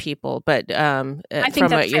groups of people, but from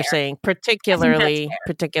what you're saying, particularly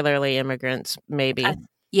immigrants, maybe.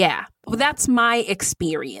 Yeah, well, that's my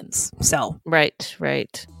experience. So right.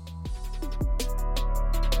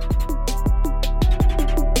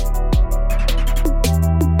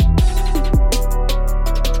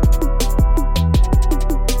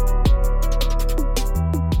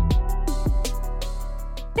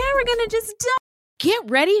 We're gonna just get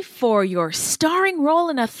ready for your starring role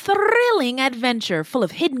in a thrilling adventure full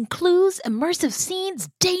of hidden clues, immersive scenes,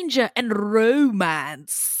 danger, and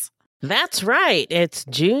romance. That's right. It's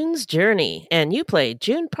June's Journey, and you play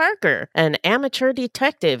June Parker, an amateur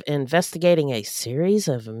detective investigating a series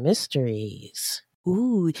of mysteries.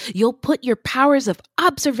 Ooh, you'll put your powers of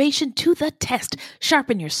observation to the test,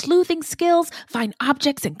 sharpen your sleuthing skills, find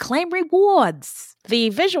objects, and claim rewards.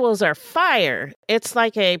 The visuals are fire. It's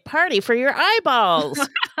like a party for your eyeballs.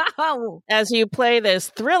 As you play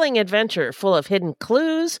this thrilling adventure full of hidden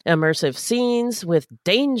clues, immersive scenes with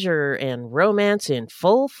danger and romance in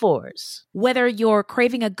full force. Whether you're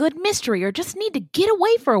craving a good mystery or just need to get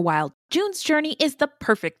away for a while, June's Journey is the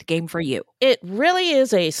perfect game for you. It really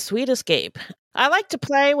is a sweet escape. I like to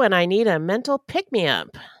play when I need a mental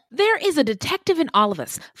pick-me-up. There is a detective in all of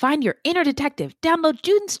us. Find your inner detective. Download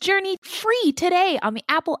June's Journey free today on the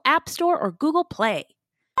Apple App Store or Google Play.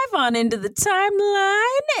 Dive on into the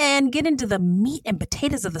timeline and get into the meat and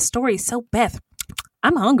potatoes of the story. So, Beth,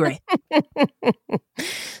 I'm hungry.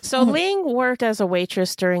 So Ling worked as a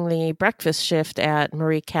waitress during the breakfast shift at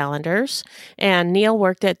Marie Callender's, and Neil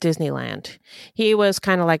worked at Disneyland. He was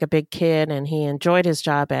kind of like a big kid, and he enjoyed his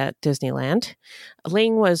job at Disneyland.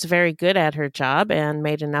 Ling was very good at her job and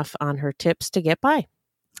made enough on her tips to get by.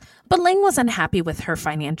 But Ling was unhappy with her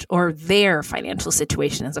their financial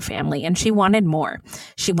situation as a family, and she wanted more.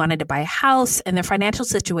 She wanted to buy a house, and their financial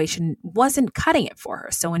situation wasn't cutting it for her.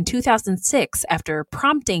 So in 2006, after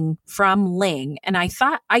prompting from Ling, and I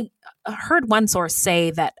heard one source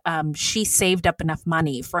say that she saved up enough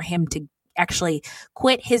money for him to actually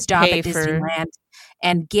quit his job at Disneyland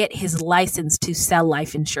and get his license to sell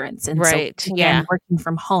life insurance. And so began working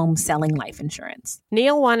from home selling life insurance.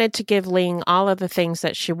 Neil wanted to give Ling all of the things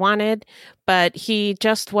that she wanted, but he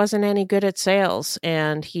just wasn't any good at sales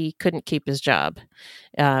and he couldn't keep his job,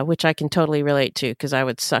 which I can totally relate to because I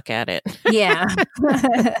would suck at it. Yeah.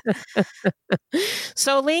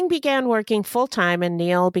 So Ling began working full-time and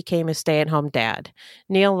Neil became a stay-at-home dad.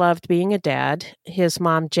 Neil loved being a dad. His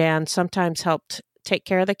mom, Jan, sometimes helped take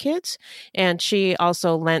care of the kids, and she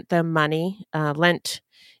also lent them money, lent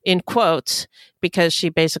in quotes, because she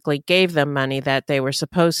basically gave them money that they were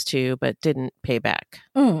supposed to but didn't pay back.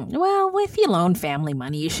 Well, if you loan family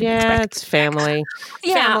money, you should expect it's family.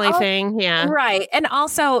 Family thing, Right. And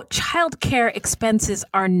also, childcare expenses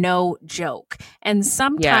are no joke. And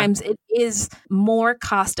sometimes it is more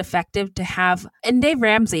cost effective to have, and Dave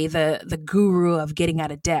Ramsey, the guru of getting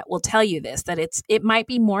out of debt, will tell you this, that it might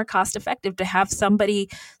be more cost effective to have somebody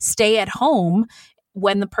stay at home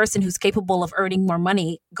when the person who's capable of earning more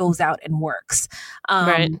money goes out and works.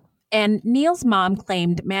 Right. And Neil's mom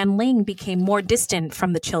claimed Man Ling became more distant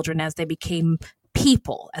from the children as they became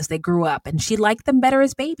people, as they grew up, and she liked them better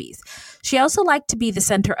as babies. She also liked to be the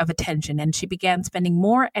center of attention, and she began spending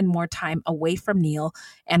more and more time away from Neil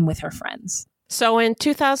and with her friends. So in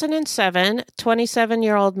 2007,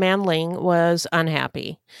 27-year-old Man Ling was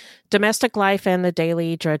unhappy. Domestic life and the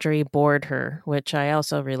daily drudgery bored her, which I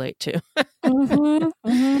also relate to.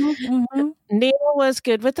 Neil was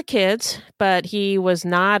good with the kids, but he was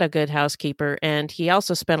not a good housekeeper, and he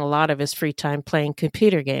also spent a lot of his free time playing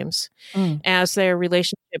computer games. As their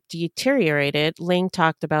relationship deteriorated, Ling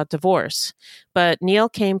talked about divorce, but Neil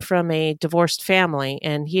came from a divorced family,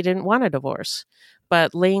 and he didn't want a divorce.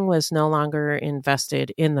 But Ling was no longer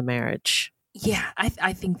invested in the marriage. Yeah,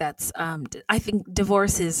 I think that's, I think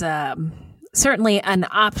divorce is certainly an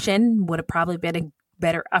option, would have probably been a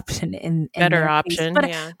better option in better their option, case.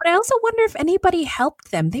 yeah. But I also wonder if anybody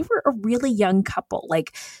helped them. They were a really young couple.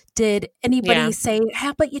 Like, did anybody say,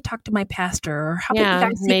 how about you talk to my pastor? Or how about you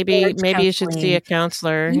guys maybe you should see a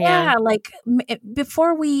counselor. Yeah, like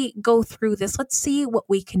before we go through this, let's see what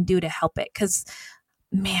we can do to help it. Because,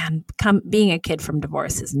 man, being a kid from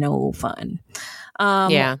divorce is no fun.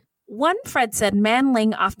 One Fred said Man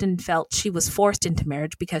Ling often felt she was forced into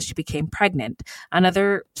marriage because she became pregnant.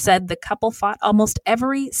 Another said the couple fought almost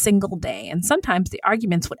every single day, and sometimes the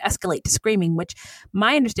arguments would escalate to screaming, which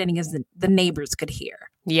my understanding is that the neighbors could hear.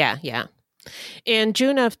 Yeah. In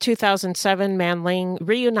June of 2007, Man Ling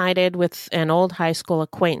reunited with an old high school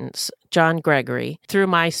acquaintance, John Gregory, through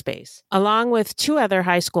MySpace. Along with two other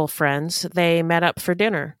high school friends, they met up for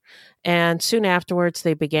dinner, and soon afterwards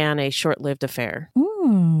they began a short-lived affair.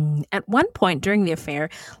 At one point during the affair,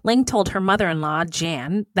 Ling told her mother-in-law,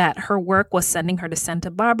 Jan, that her work was sending her to Santa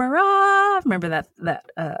Barbara. Remember that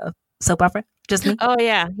soap opera? Just me? Oh,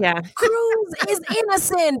 yeah. Cruz is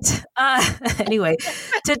innocent. Anyway,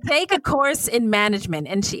 to take a course in management,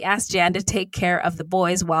 and she asked Jan to take care of the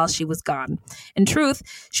boys while she was gone. In truth,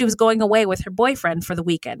 she was going away with her boyfriend for the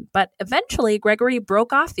weekend. But eventually, Gregory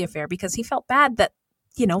broke off the affair because he felt bad that,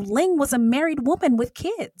 Ling was a married woman with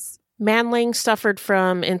kids. Man Ling suffered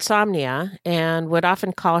from insomnia and would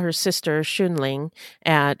often call her sister Shun Ling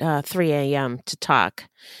at 3 a.m. to talk.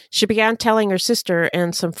 She began telling her sister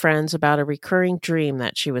and some friends about a recurring dream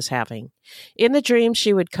that she was having. In the dream,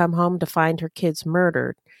 she would come home to find her kids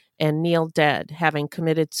murdered and Neil dead, having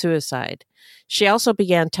committed suicide. She also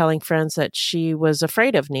began telling friends that she was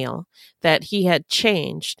afraid of Neil, that he had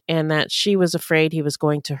changed, and that she was afraid he was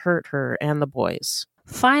going to hurt her and the boys.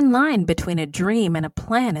 Fine line between a dream and a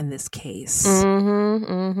plan in this case.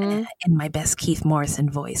 In my best Keith Morrison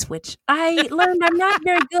voice, which I learned I'm not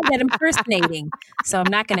very good at impersonating, so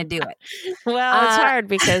I'm not going to do it. Well, it's hard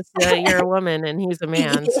because you're a woman and he's a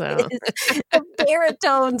man. So the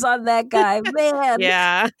baritones on that guy, man.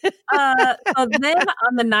 Yeah. So then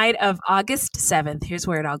on the night of August 7th, here's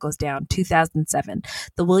where it all goes down, 2007,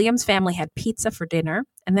 the Williams family had pizza for dinner,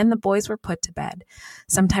 and then the boys were put to bed.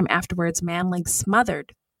 Sometime afterwards, Man Ling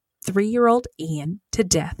smothered 3-year-old Ian to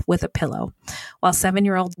death with a pillow, while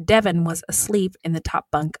 7-year-old Devin was asleep in the top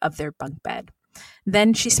bunk of their bunk bed.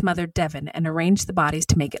 Then she smothered Devin and arranged the bodies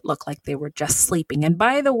to make it look like they were just sleeping. And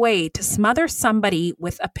by the way, to smother somebody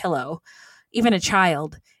with a pillow, even a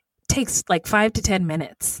child, takes like 5 to 10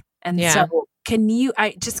 minutes. And so can you,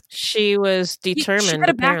 she was determined,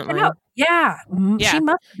 she apparently. Yeah. She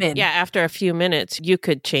must have been. Yeah. After a few minutes, you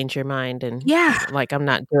could change your mind and like, I'm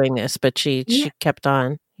not doing this, but she kept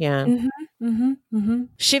on. Yeah.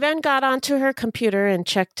 She then got onto her computer and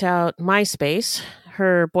checked out MySpace,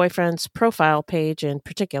 her boyfriend's profile page in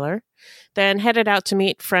particular, then headed out to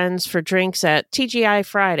meet friends for drinks at TGI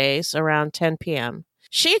Fridays around 10 p.m.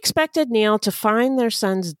 She expected Neil to find their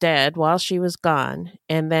sons dead while she was gone,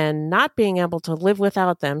 and then not being able to live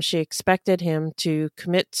without them, she expected him to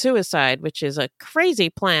commit suicide, which is a crazy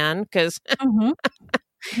plan because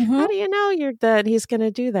how do you know that he's going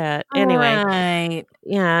to do that? Anyway, right.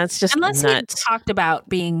 Yeah, it's just unless nuts. he talked about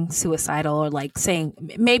being suicidal or like saying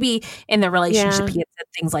maybe in the relationship he had said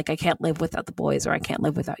things like, I can't live without the boys or I can't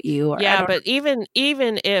live without you. Or, but even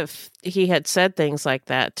if he had said things like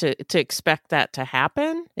that, to expect that to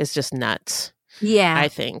happen is just nuts. Yeah, I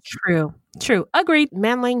think. True. Agreed.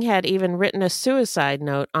 Manling had even written a suicide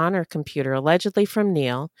note on her computer, allegedly from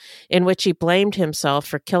Neil, in which he blamed himself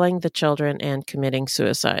for killing the children and committing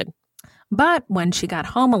suicide. But when she got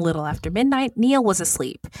home a little after midnight, Neil was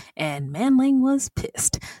asleep, and Manling was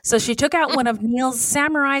pissed. So she took out one of Neil's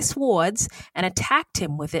samurai swords and attacked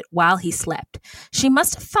him with it while he slept. She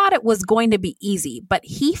must have thought it was going to be easy, but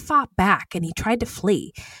he fought back and he tried to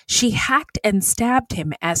flee. She hacked and stabbed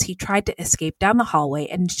him as he tried to escape down the hallway,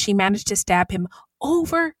 and she managed to stab him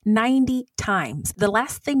over 90 times. The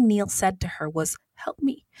last thing Neil said to her was, "Help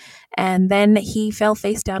me." And then he fell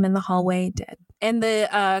face down in the hallway, dead. And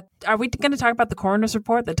are we going to talk about the coroner's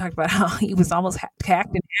report that talked about how he was almost hacked in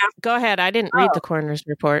half? Go ahead. I didn't read the coroner's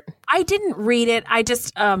report. I didn't read it. I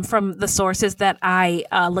just, from the sources that I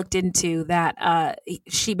looked into, that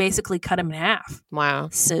she basically cut him in half. Wow.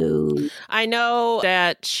 So I know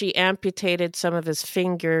that she amputated some of his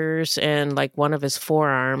fingers and like one of his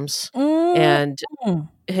forearms, and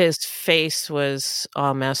his face was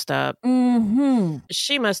all messed up.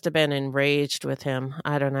 She must have been enraged with him.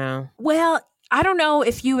 I don't know. Well, I don't know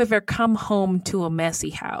if you ever come home to a messy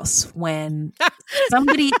house when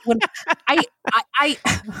somebody I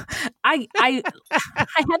had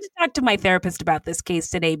to talk to my therapist about this case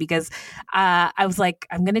today because I was like,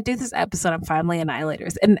 I'm going to do this episode on Family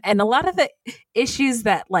Annihilators, and a lot of the issues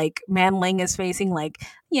that like Manling is facing, like,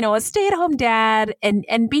 you know, a stay-at-home dad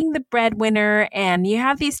and being the breadwinner, and you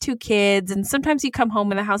have these two kids, and sometimes you come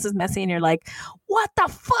home and the house is messy and you're like, what the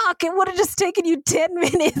fuck? It would have just taken you 10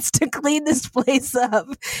 minutes to clean this place up.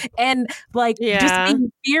 And like, just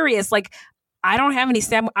being furious. Like, I don't have any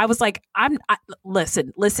I was like,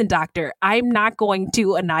 listen, doctor, I'm not going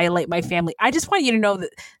to annihilate my family. I just want you to know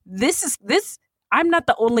that this I'm not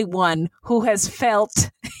the only one who has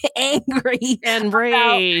felt angry,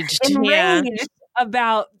 enraged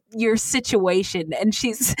about your situation. And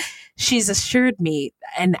she's assured me,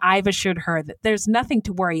 and I've assured her, that there's nothing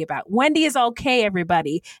to worry about. Wendy is okay,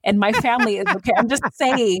 everybody, and my family is okay. I'm just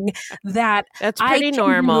saying that that's pretty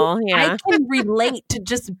normal. I can relate to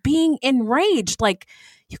just being enraged. Like,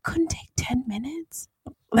 you couldn't take 10 minutes.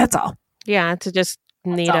 That's all. Yeah, to just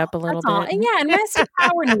knead up a little bit. And yeah, and rest your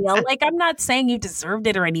power, Neil. Like, I'm not saying you deserved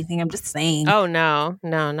it or anything. I'm just saying. Oh, no,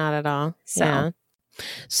 not at all.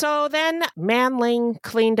 So then Manling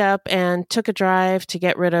cleaned up and took a drive to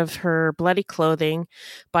get rid of her bloody clothing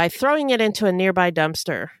by throwing it into a nearby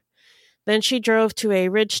dumpster. Then she drove to a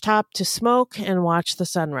ridgetop to smoke and watch the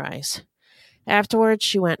sunrise. Afterwards,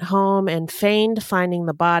 she went home and feigned finding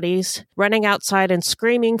the bodies, running outside and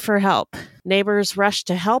screaming for help. Neighbors rushed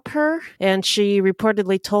to help her, and she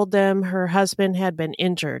reportedly told them her husband had been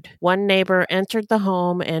injured. One neighbor entered the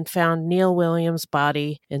home and found Neil Williams'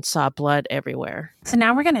 body and saw blood everywhere. So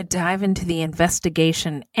now we're going to dive into the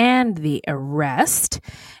investigation and the arrest.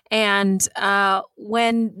 And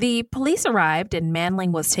when the police arrived and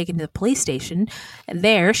Manling was taken to the police station,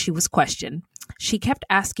 there she was questioned. She kept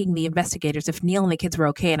asking the investigators if Neil and the kids were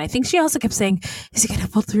okay. And I think she also kept saying, is he going to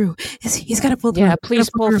pull through? He's got to pull through. Yeah, please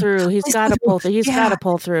pull through. He's got to pull through. He's got to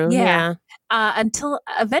pull through. Yeah. Until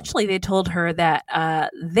eventually they told her that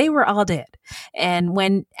they were all dead. And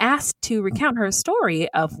when asked to recount her story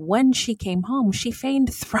of when she came home, she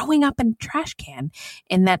feigned throwing up in a trash can,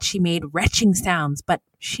 in that she made retching sounds, but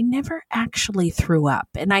she never actually threw up.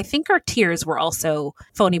 And I think her tears were also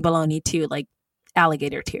phony baloney too, like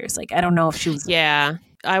alligator tears. Like, I don't know if she was. Yeah.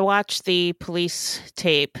 I watched the police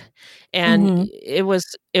tape, And it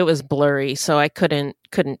was blurry, so I couldn't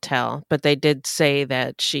tell. But they did say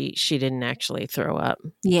that she didn't actually throw up.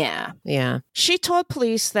 Yeah. Yeah. She told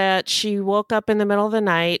police that she woke up in the middle of the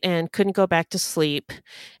night and couldn't go back to sleep.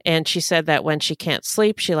 And she said that when she can't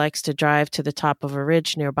sleep, she likes to drive to the top of a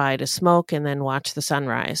ridge nearby to smoke and then watch the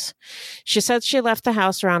sunrise. She said she left the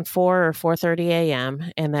house around 4 or 4:30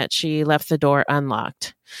 a.m. and that she left the door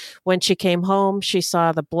unlocked. When she came home, she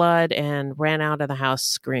saw the blood and ran out of the house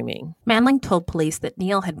screaming. Manling told police that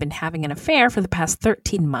Neil had been having an affair for the past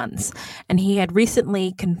 13 months, and he had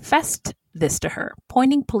recently confessed this to her,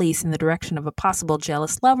 pointing police in the direction of a possible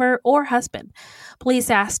jealous lover or husband. Police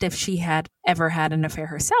asked if she had ever had an affair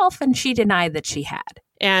herself, and she denied that she had.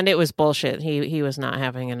 And it was bullshit. He was not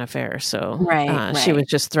having an affair. So right. She was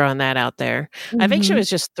just throwing that out there. I think she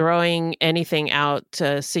was just throwing anything out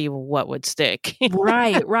to see what would stick.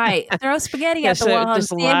 Right. Throw spaghetti at the wall.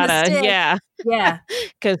 Just a lot of, yeah.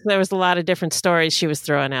 Because there was a lot of different stories she was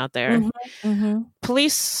throwing out there.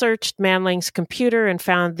 Police searched Manling's computer and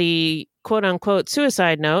found the quote-unquote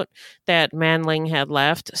suicide note that Manling had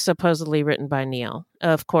left, supposedly written by Neil.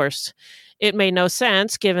 Of course, it made no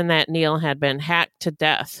sense given that Neil had been hacked to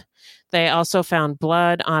death. They also found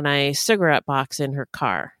blood on a cigarette box in her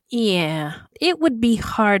car. Yeah, it would be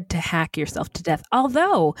hard to hack yourself to death.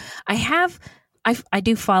 Although I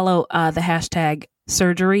do follow the hashtag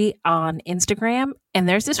surgery on Instagram, and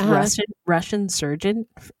there's this Russian surgeon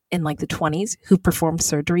in like the 1920s who performed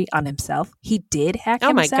surgery on himself. He did hack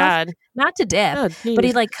himself. Oh my God. Not to death, but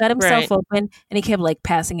he like cut himself open and he kept like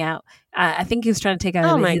passing out. I think he was trying to take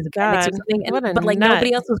out his appendix or something. But like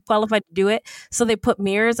nobody else was qualified to do it. So they put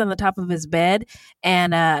mirrors on the top of his bed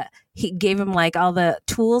and he gave him like all the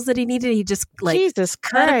tools that he needed. He just like Jesus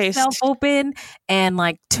cut Christ. himself open and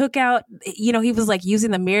like took out, he was like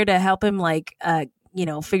using the mirror to help him like,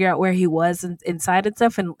 figure out where he was inside and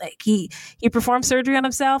stuff. And like he performed surgery on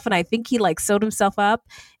himself, and I think he like sewed himself up.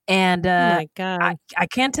 And oh my God. I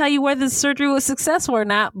can't tell you whether the surgery was successful or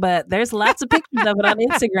not, but there's lots of pictures of it on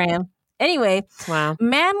Instagram. Anyway, wow.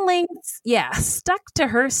 Manling, stuck to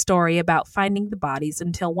her story about finding the bodies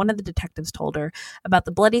until one of the detectives told her about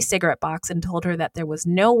the bloody cigarette box and told her that there was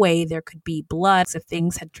no way there could be blood if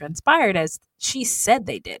things had transpired as she said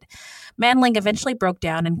they did. Manling eventually broke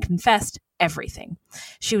down and confessed everything.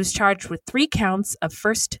 She was charged with 3 counts of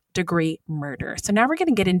first-degree murder. So now we're going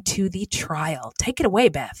to get into the trial. Take it away,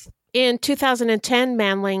 Beth. In 2010,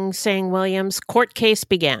 Manling Tsang Williams' court case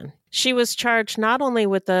began. She was charged not only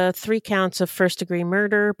with the 3 counts of first-degree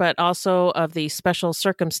murder, but also of the special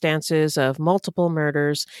circumstances of multiple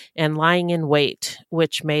murders and lying in wait,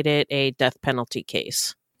 which made it a death penalty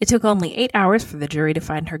case. It took only 8 hours for the jury to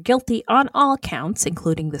find her guilty on all counts,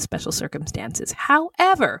 including the special circumstances.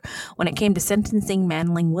 However, when it came to sentencing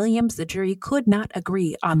Manling Williams, the jury could not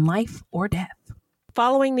agree on life or death.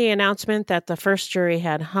 Following the announcement that the first jury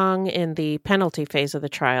had hung in the penalty phase of the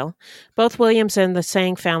trial, both Williams and the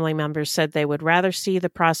Tsang family members said they would rather see the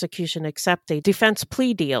prosecution accept a defense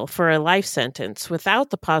plea deal for a life sentence without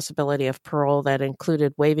the possibility of parole that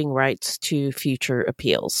included waiving rights to future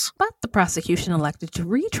appeals. But the prosecution elected to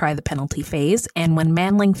retry the penalty phase, and when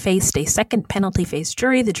Manling faced a second penalty phase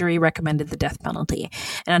jury, the jury recommended the death penalty.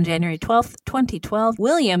 And on January 12th, 2012,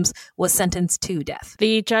 Williams was sentenced to death.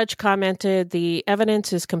 The judge commented the evidence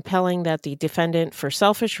is compelling that the defendant, for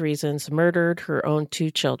selfish reasons, murdered her own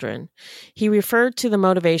 2 children. He referred to the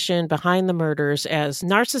motivation behind the murders as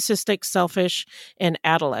narcissistic, selfish, and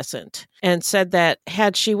adolescent, and said that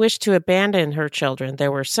had she wished to abandon her children,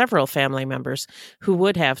 there were several family members who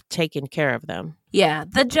would have taken care of them. Yeah,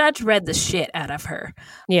 the judge read the shit out of her.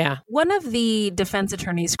 Yeah. One of the defense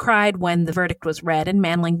attorneys cried when the verdict was read, and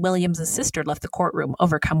Manling Williams' sister left the courtroom,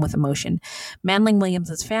 overcome with emotion. Manling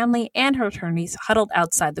Williams' family and her attorneys huddled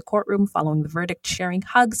outside the courtroom following the verdict, sharing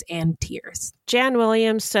hugs and tears. Jan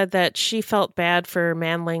Williams said that she felt bad for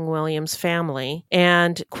Manling Williams' family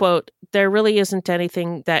and, quote, "There really isn't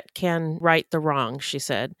anything that can right the wrong," she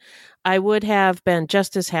said. "I would have been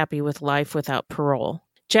just as happy with life without parole."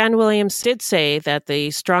 Jan Williams did say that the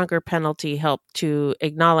stronger penalty helped to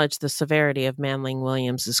acknowledge the severity of Manling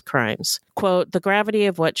Williams' crimes. Quote, "The gravity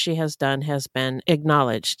of what she has done has been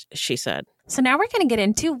acknowledged," she said. So now we're going to get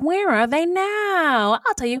into where are they now?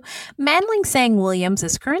 I'll tell you, Manling Tsang Williams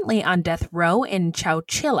is currently on death row in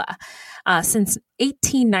Chowchilla. Since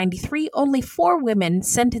 1893, only 4 women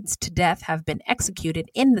sentenced to death have been executed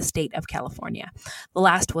in the state of California. The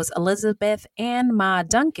last was Elizabeth Ann Ma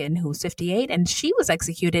Duncan, who was 58, and she was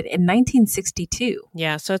executed in 1962.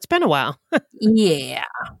 Yeah, so it's been a while. Yeah.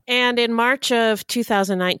 And in March of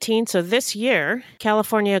 2019, so this year,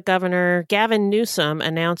 California Governor Gavin Newsom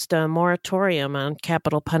announced a moratorium moratorium on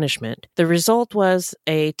capital punishment. The result was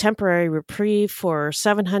a temporary reprieve for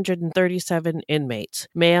 737 inmates,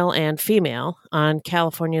 male and female, on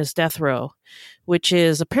California's death row, which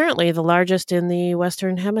is apparently the largest in the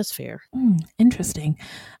Western Hemisphere. Interesting.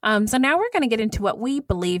 So now we're going to get into what we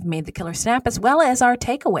believe made the killer snap, as well as our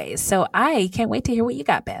takeaways. So I can't wait to hear what you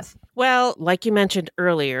got, Beth. Well, like you mentioned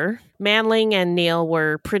earlier, Manling and Neil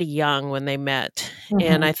were pretty young when they met.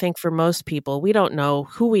 And I think for most people, we don't know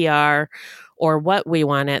who we are or what we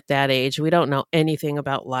want at that age. We don't know anything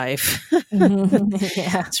about life.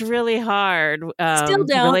 Yeah. It's really hard. Still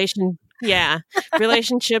don't.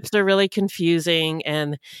 Relationships are really confusing,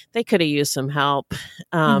 and they could have used some help.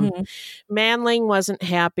 Manling wasn't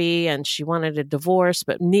happy, and she wanted a divorce,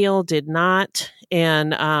 but Neil did not,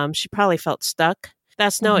 and she probably felt stuck.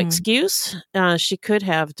 That's no excuse. She could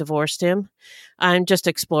have divorced him. I'm just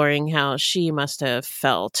exploring how she must have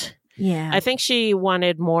felt. Yeah. I think she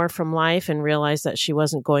wanted more from life and realized that she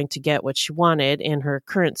wasn't going to get what she wanted in her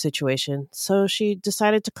current situation, so she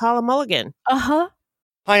decided to call a mulligan. Hi,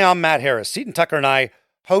 I'm Matt Harris. Seton Tucker and I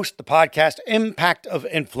host the podcast Impact of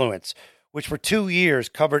Influence, which for 2 years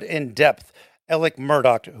covered in depth Alec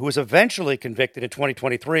Murdaugh, who was eventually convicted in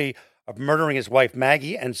 2023 of murdering his wife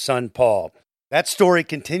Maggie and son Paul. That story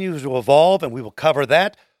continues to evolve, and we will cover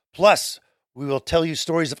that. Plus, we will tell you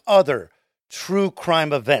stories of other true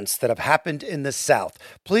crime events that have happened in the South.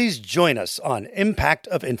 Please join us on Impact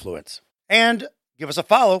of Influence. And give us a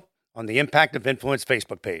follow on the Impact of Influence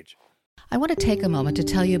Facebook page. I want to take a moment to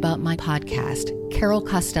tell you about my podcast, Carol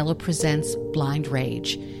Costello Presents Blind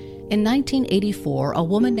Rage. In 1984, a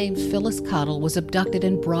woman named Phyllis Cottle was abducted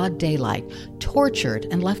in broad daylight, tortured,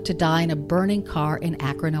 and left to die in a burning car in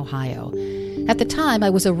Akron, Ohio. At the time, I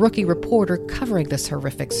was a rookie reporter covering this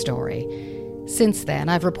horrific story. Since then,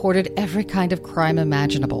 I've reported every kind of crime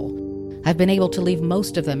imaginable. I've been able to leave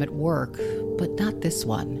most of them at work, but not this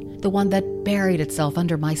one, the one that buried itself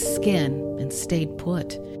under my skin and stayed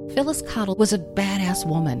put. Phyllis Cottle was a badass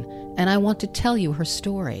woman, and I want to tell you her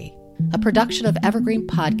story. A production of Evergreen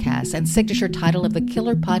Podcasts and signature title of the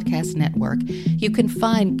Killer Podcast Network, you can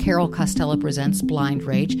find Carol Costello Presents Blind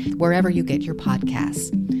Rage wherever you get your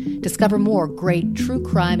podcasts. Discover more great true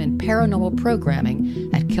crime and paranormal programming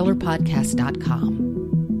at killerpodcast.com.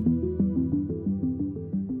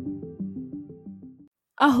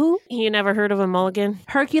 Who? You never heard of a mulligan?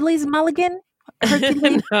 Hercules Mulligan?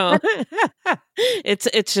 Hercules? No.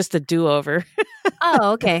 It's just a do-over.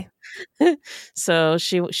 Oh, okay. So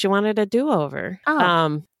she wanted a do-over.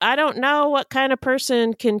 I don't know what kind of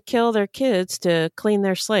person can kill their kids to clean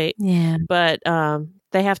their slate. Yeah. But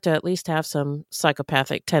they have to at least have some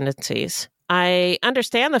psychopathic tendencies. I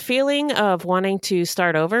understand the feeling of wanting to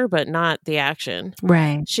start over, but not the action.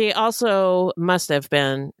 Right. She also must have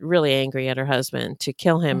been really angry at her husband to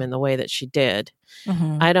kill him in the way that she did.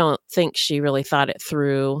 I don't think she really thought it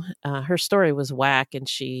through. Her story was whack, and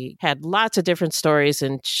she had lots of different stories,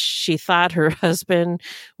 and she thought her husband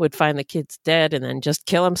would find the kids dead and then just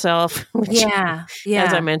kill himself. Which,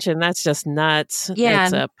 as I mentioned, that's just nuts. Yeah.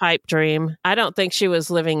 It's a pipe dream. I don't think she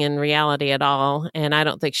was living in reality at all, and I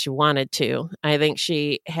don't think she wanted to. I think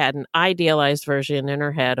she had an idealized version in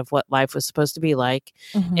her head of what life was supposed to be like,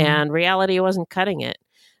 and reality wasn't cutting it.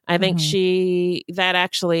 I think that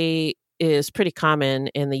actually is pretty common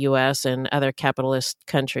in the U.S. and other capitalist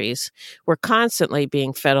countries. We're constantly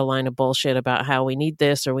being fed a line of bullshit about how we need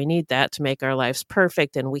this or we need that to make our lives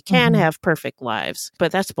perfect, and we can have perfect lives.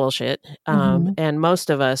 But that's bullshit. And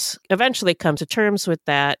most of us eventually come to terms with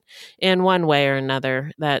that in one way or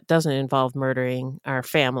another that doesn't involve murdering our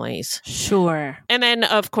families. Sure. And then,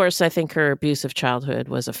 of course, I think her abusive childhood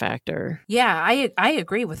was a factor. Yeah, I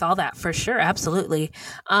agree with all that for sure. Absolutely.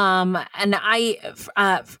 And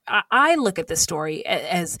I look at this story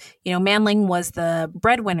as, you know, Manling was the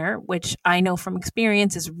breadwinner, which I know from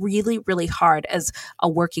experience is really, really hard as a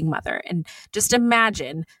working mother. And just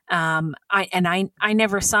imagine, I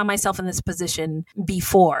never saw myself in this position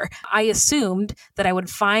before. I assumed that I would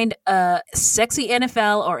find a sexy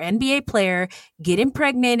NFL or NBA player, get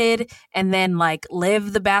impregnated, and then like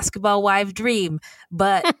live the basketball wife dream.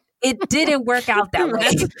 But it didn't work out that way.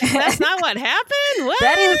 That's not what happened? What?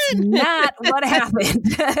 That is not what happened.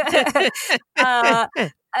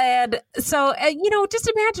 And so, just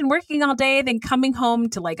imagine working all day, then coming home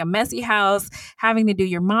to like a messy house, having to do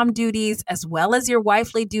your mom duties as well as your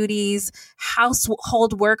wifely duties,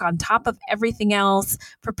 household work on top of everything else,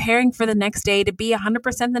 preparing for the next day to be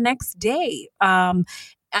 100% the next day.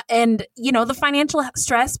 And, the financial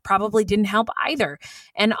stress probably didn't help either.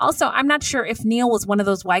 And also, I'm not sure if Neil was one of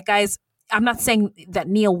those white guys. I'm not saying that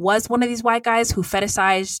Neil was one of these white guys who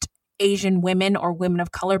fetishized Asian women or women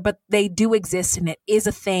of color, but they do exist, and it is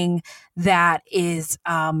a thing that is,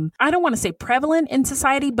 I don't want to say prevalent in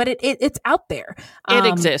society, but it's out there. It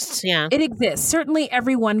exists, yeah. It exists. Certainly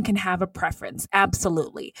everyone can have a preference,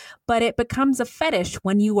 absolutely. But it becomes a fetish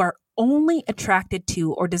when you are only attracted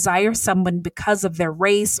to or desire someone because of their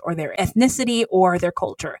race or their ethnicity or their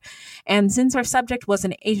culture. And since our subject was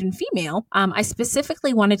an Asian female, I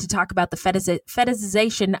specifically wanted to talk about the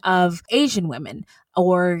fetishization of Asian women,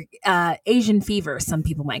 or Asian fever, some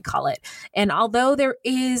people might call it. And although there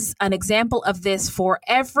is an example of this for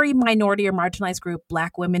every minority or marginalized group,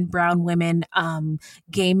 Black women, brown women,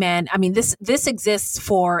 gay men, I mean, this exists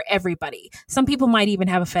for everybody. Some people might even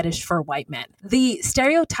have a fetish for white men. The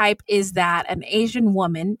stereotype is that an Asian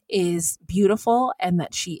woman is beautiful and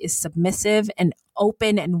that she is submissive and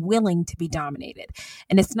open and willing to be dominated.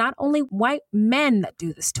 And it's not only white men that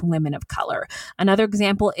do this to women of color. Another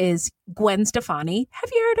example is Gwen Stefani. Have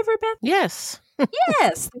you heard of her, Beth? Yes.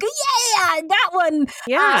 Yes. Yeah, that one.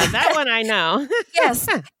 Yeah, that one I know. Yes.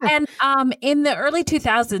 And in the early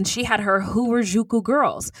 2000s, she had her Harajuku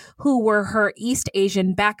girls, who were her East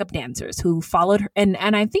Asian backup dancers who followed her. And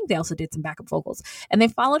I think they also did some backup vocals. And they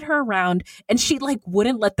followed her around, and she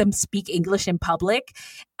wouldn't let them speak English in public.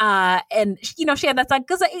 And, she had that song,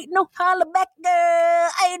 because I ain't no holla back girl.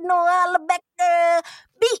 I ain't no holla back girl.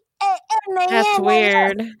 B-A-N-A-N. That's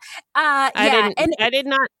weird. I did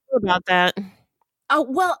not know about that.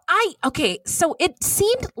 So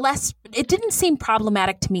it didn't seem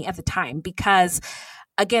problematic to me at the time because,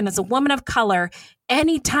 again, as a woman of color,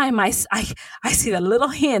 anytime I see the little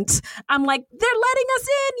hint, I'm like, they're letting us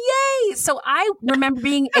in, yay! So I remember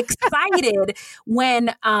being excited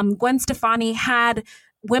when Gwen Stefani had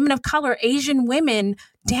women of color, Asian women,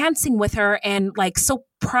 dancing with her and so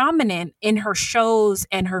prominent in her shows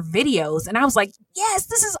and her videos. And I was like, yes,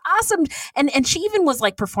 this is awesome. And she even was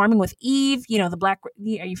performing with Eve, the black,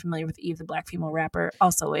 are you familiar with Eve, the black female rapper,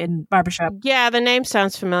 also in Barbershop? Yeah, the name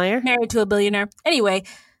sounds familiar. Married to a Billionaire. Anyway,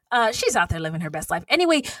 she's out there living her best life.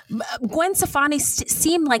 Anyway, Gwen Stefani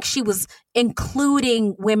seemed like she was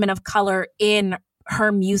including women of color in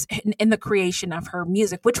her music, in the creation of her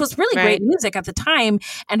music, which was really great music at the time.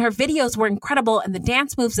 And her videos were incredible. And the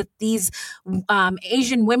dance moves that these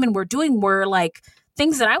Asian women were doing were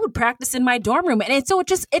things that I would practice in my dorm room. And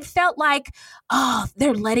it felt like, oh,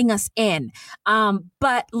 they're letting us in.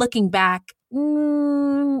 But looking back,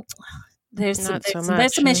 there's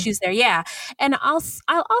some issues there. Yeah. And I'll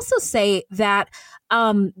also say that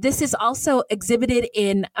this is also exhibited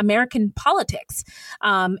in American politics.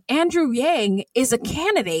 Andrew Yang is a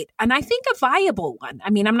candidate, and I think a viable one. I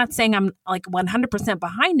mean, I'm not saying I'm 100%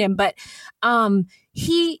 behind him, but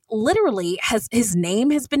he literally his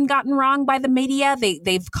name has been gotten wrong by the media.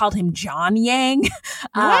 They've called him John Yang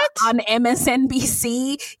on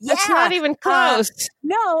MSNBC. Yeah. That's not even close.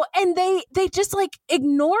 No, and they just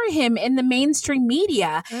ignore him in the mainstream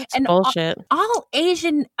media. That's and bullshit. All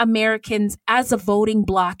Asian Americans as a voting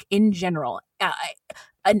bloc in general.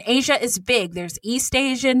 And Asia is big. There's East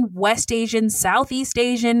Asian, West Asian, Southeast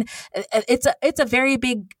Asian. It's a very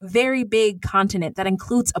big continent that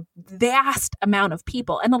includes a vast amount of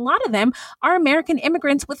people. And a lot of them are American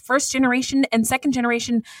immigrants with first generation and second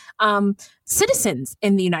generation citizens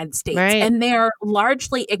in the United States. Right. And they are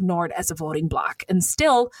largely ignored as a voting bloc. And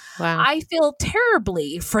still, I feel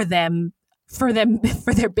terribly for them, for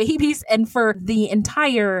their babies, and for the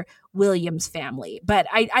entire Williams family. But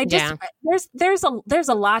I just there's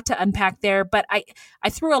a lot to unpack there. But I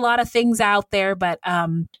threw a lot of things out there. But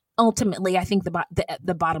ultimately, I think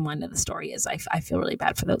the bottom line of the story is I feel really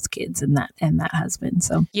bad for those kids and that husband.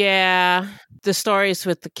 So yeah, the stories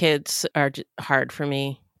with the kids are hard for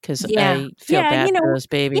me because I feel bad for those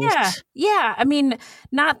babies. Yeah. I mean,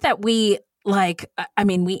 not that we.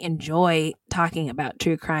 We enjoy talking about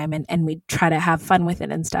true crime and we try to have fun with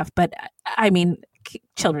it and stuff. But I mean,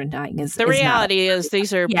 children dying is the reality.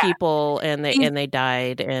 These are people and they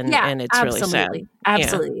died and it's really sad.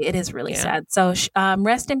 Absolutely, it is really sad. So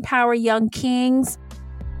rest in power, young kings.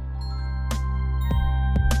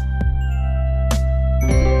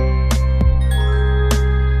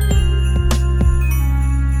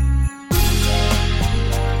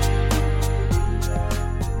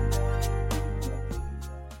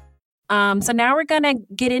 So now we're going to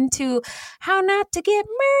get into how not to get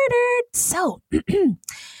murdered. So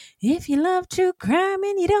if you love true crime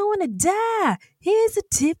and you don't want to die, here's a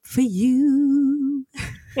tip for you.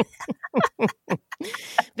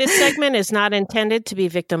 This segment is not intended to be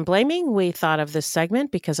victim blaming. We thought of this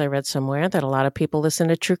segment because I read somewhere that a lot of people listen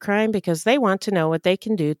to true crime because they want to know what they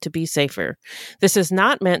can do to be safer. This is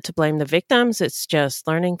not meant to blame the victims. It's just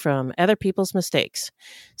learning from other people's mistakes.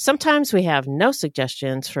 Sometimes we have no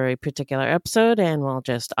suggestions for a particular episode and we'll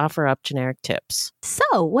just offer up generic tips.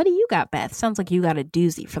 So, what do you got, Beth? Sounds like you got a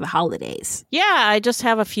doozy for the holidays. Yeah, I just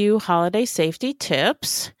have a few holiday safety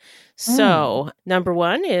tips. So, number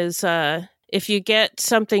one is if you get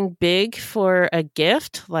something big for a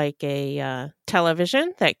gift, like a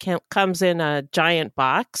television that comes in a giant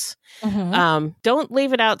box, don't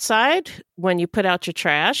leave it outside when you put out your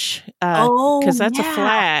trash, because that's a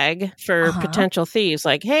flag for potential thieves.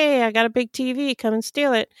 Like, hey, I got a big TV, come and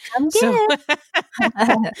steal it.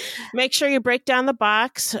 Make sure you break down the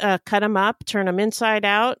box, cut them up, turn them inside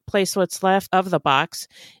out, place what's left of the box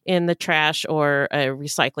in the trash or a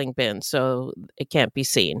recycling bin so it can't be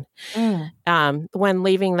seen. When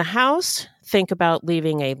leaving the house, think about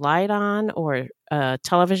leaving a light on or a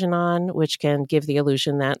television on, which can give the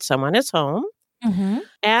illusion that someone is home.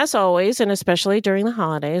 As always, and especially during the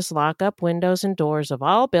holidays, lock up windows and doors of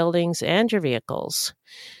all buildings and your vehicles.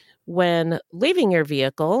 When leaving your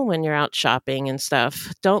vehicle, when you're out shopping and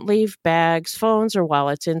stuff, don't leave bags, phones, or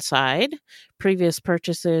wallets inside. Previous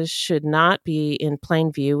purchases should not be in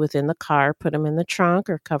plain view within the car. Put them in the trunk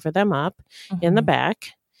or cover them up in the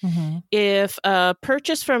back. If a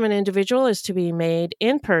purchase from an individual is to be made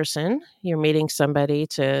in person, you're meeting somebody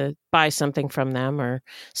to buy something from them or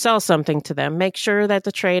sell something to them, make sure that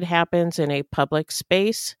the trade happens in a public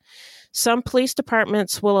space. Some police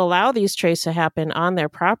departments will allow these trades to happen on their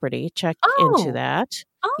property. Check into that.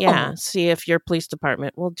 Yeah, see if your police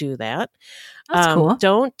department will do that. That's cool.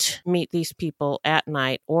 Don't meet these people at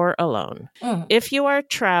night or alone. If you are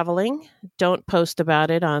traveling, don't post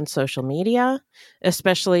about it on social media,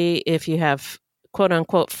 especially if you have quote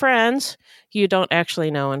unquote friends you don't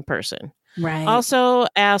actually know in person. Right. Also,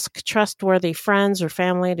 ask trustworthy friends or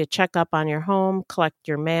family to check up on your home, collect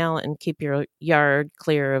your mail, and keep your yard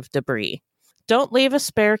clear of debris. Don't leave a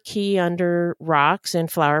spare key under rocks in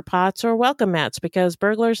flower pots or welcome mats because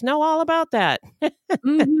burglars know all about that. Give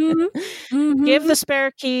the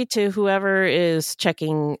spare key to whoever is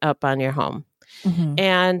checking up on your home.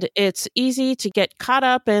 And it's easy to get caught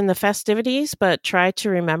up in the festivities, but try to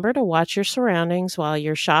remember to watch your surroundings while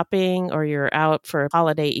you're shopping or you're out for a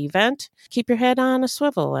holiday event. Keep your head on a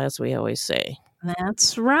swivel, as we always say.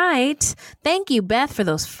 That's right. Thank you, Beth, for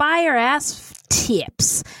those fire-ass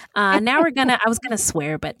tips. Now I was going to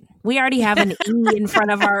swear, but we already have an E in front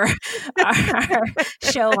of our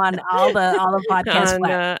show on all the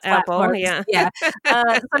podcast Apple, yeah. So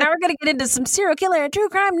now we're going to get into some serial killer and true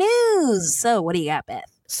crime news. So what do you got, Beth?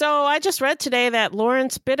 So I just read today that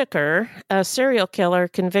Lawrence Bittaker, a serial killer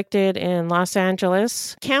convicted in Los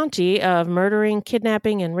Angeles County of murdering,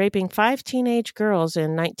 kidnapping, and raping 5 teenage girls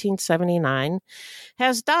in 1979,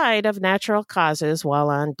 has died of natural causes while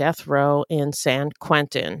on death row in San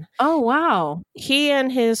Quentin. Oh, wow. He and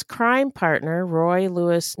his crime partner, Roy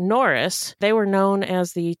Lewis Norris, they were known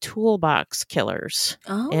as the Toolbox Killers.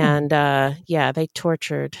 And they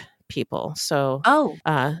tortured people. So,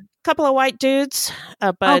 couple of white dudes,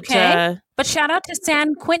 but shout out to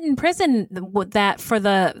San Quentin Prison for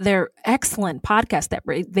their excellent podcast that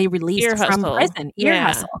they released Ear from Hustle. prison. Ear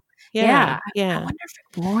Hustle. Yeah. I wonder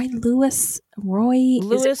if Roy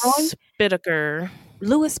Bittaker.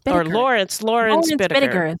 Lewis Bittaker. Or Lawrence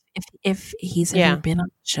Bittaker. If he's ever been on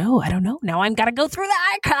the show, I don't know. Now I've got to go through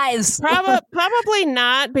the archives. Probably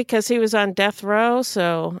not, because he was on death row.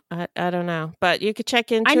 So I don't know, but you could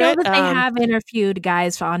check into it. I know that they have interviewed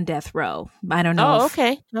guys on death row. I don't know.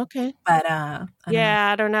 Okay. But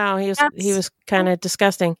I don't know. He was kind of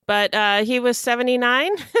disgusting, but he was 79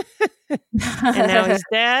 and now he's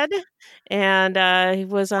dead, and he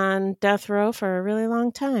was on death row for a really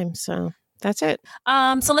long time. So that's it.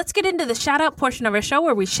 So let's get into the shout out portion of our show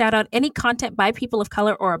where we shout out any content by people of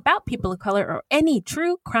color or about people of color or any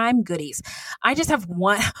true crime goodies. I just have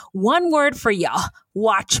one word for y'all: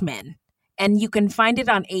 Watchmen. And you can find it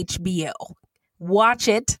on HBO. Watch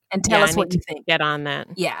it and tell us what you think. Get on that.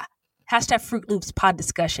 Yeah. # Fruit Loops pod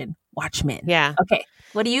discussion. Watchmen. Yeah. Okay.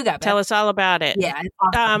 What do you got, Beth? Tell us all about it. Yeah.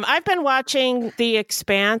 Awesome. I've been watching The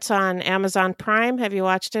Expanse on Amazon Prime. Have you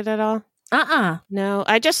watched it at all? No,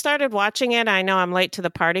 I just started watching it. I know I'm late to the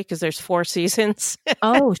party because there's 4 seasons.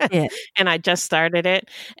 Oh, shit. And I just started it.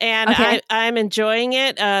 And I'm enjoying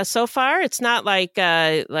it so far. It's not like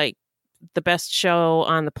the best show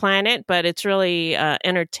on the planet, but it's really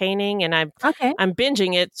entertaining, and I'm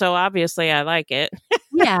binging it, so obviously I like it.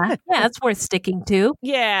 Yeah, it's worth sticking to.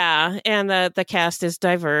 Yeah, and the cast is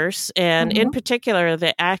diverse, and in particular,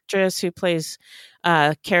 the actress who plays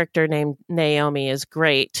a character named Naomi is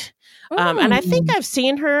great. And I think I've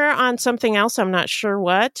seen her on something else. I'm not sure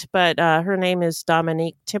what, but her name is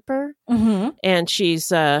Dominique Tipper, and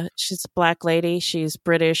she's a Black lady. She's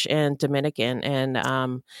British and Dominican, and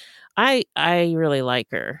I really like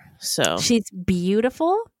her. So she's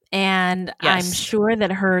beautiful, and I'm sure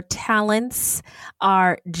that her talents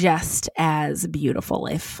are just as beautiful.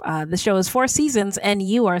 If the show is 4 seasons and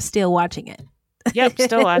you are still watching it. Yep,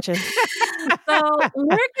 still watching. So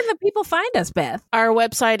where can the people find us, Beth? Our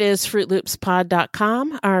website is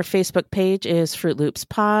fruitloopspod.com. Our Facebook page is Fruit Loops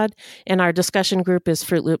Pod, and our discussion group is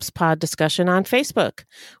Fruit Loops Pod Discussion on Facebook.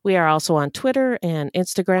 We are also on Twitter and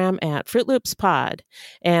Instagram at Fruit Loops Pod,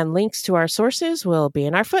 and links to our sources will be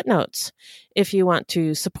in our footnotes. If you want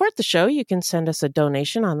to support the show, you can send us a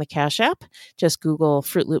donation on the Cash App. Just Google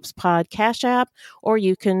Fruit Loops Pod Cash App, or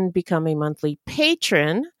you can become a monthly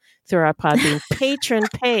patron through our Podbean patron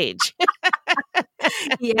page.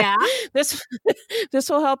 Yeah. This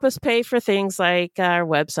will help us pay for things like our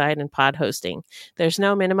website and pod hosting. There's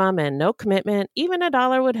no minimum and no commitment. Even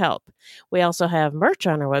 $1 would help. We also have merch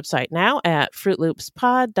on our website now at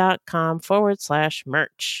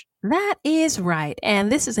fruitloopspod.com/merch. That is right. And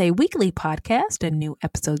this is a weekly podcast, and new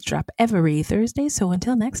episodes drop every Thursday. So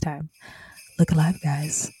until next time, look alive,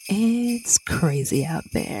 guys. It's crazy out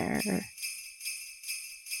there.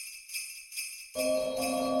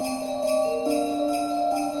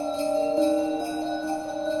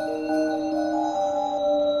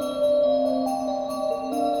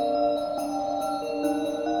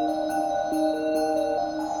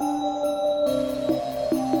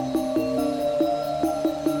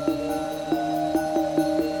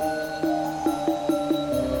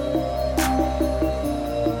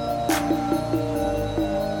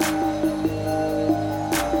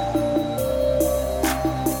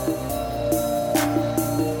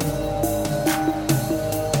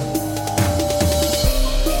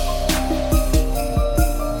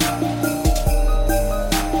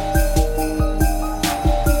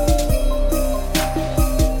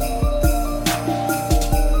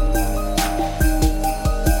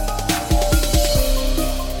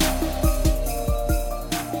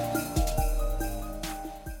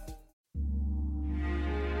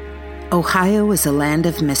 Ohio is a land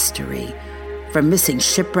of mystery, from missing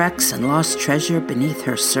shipwrecks and lost treasure beneath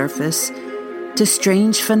her surface to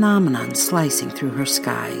strange phenomenon slicing through her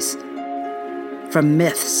skies. From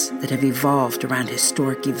myths that have evolved around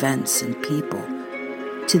historic events and people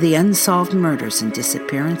to the unsolved murders and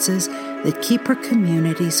disappearances that keep her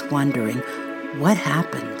communities wondering what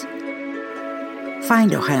happened.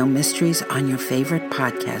 Find Ohio Mysteries on your favorite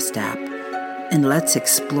podcast app, and let's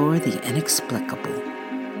explore the inexplicable.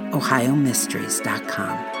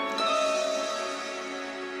 OhioMysteries.com.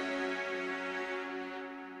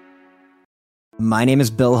 My name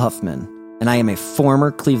is Bill Huffman, and I am a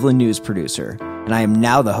former Cleveland news producer, and I am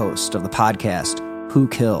now the host of the podcast, Who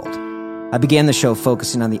Killed? I began the show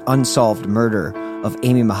focusing on the unsolved murder of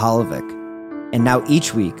Amy Mihaljevic, and now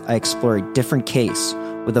each week I explore a different case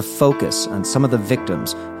with a focus on some of the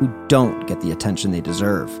victims who don't get the attention they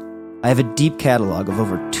deserve. I have a deep catalog of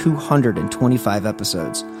over 225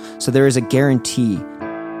 episodes, so there is a guarantee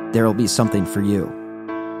there will be something for you.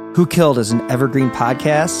 Who Killed is an evergreen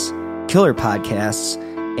podcasts, killer podcasts,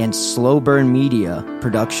 and slow burn media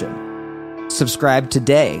production. Subscribe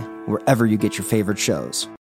today wherever you get your favorite shows.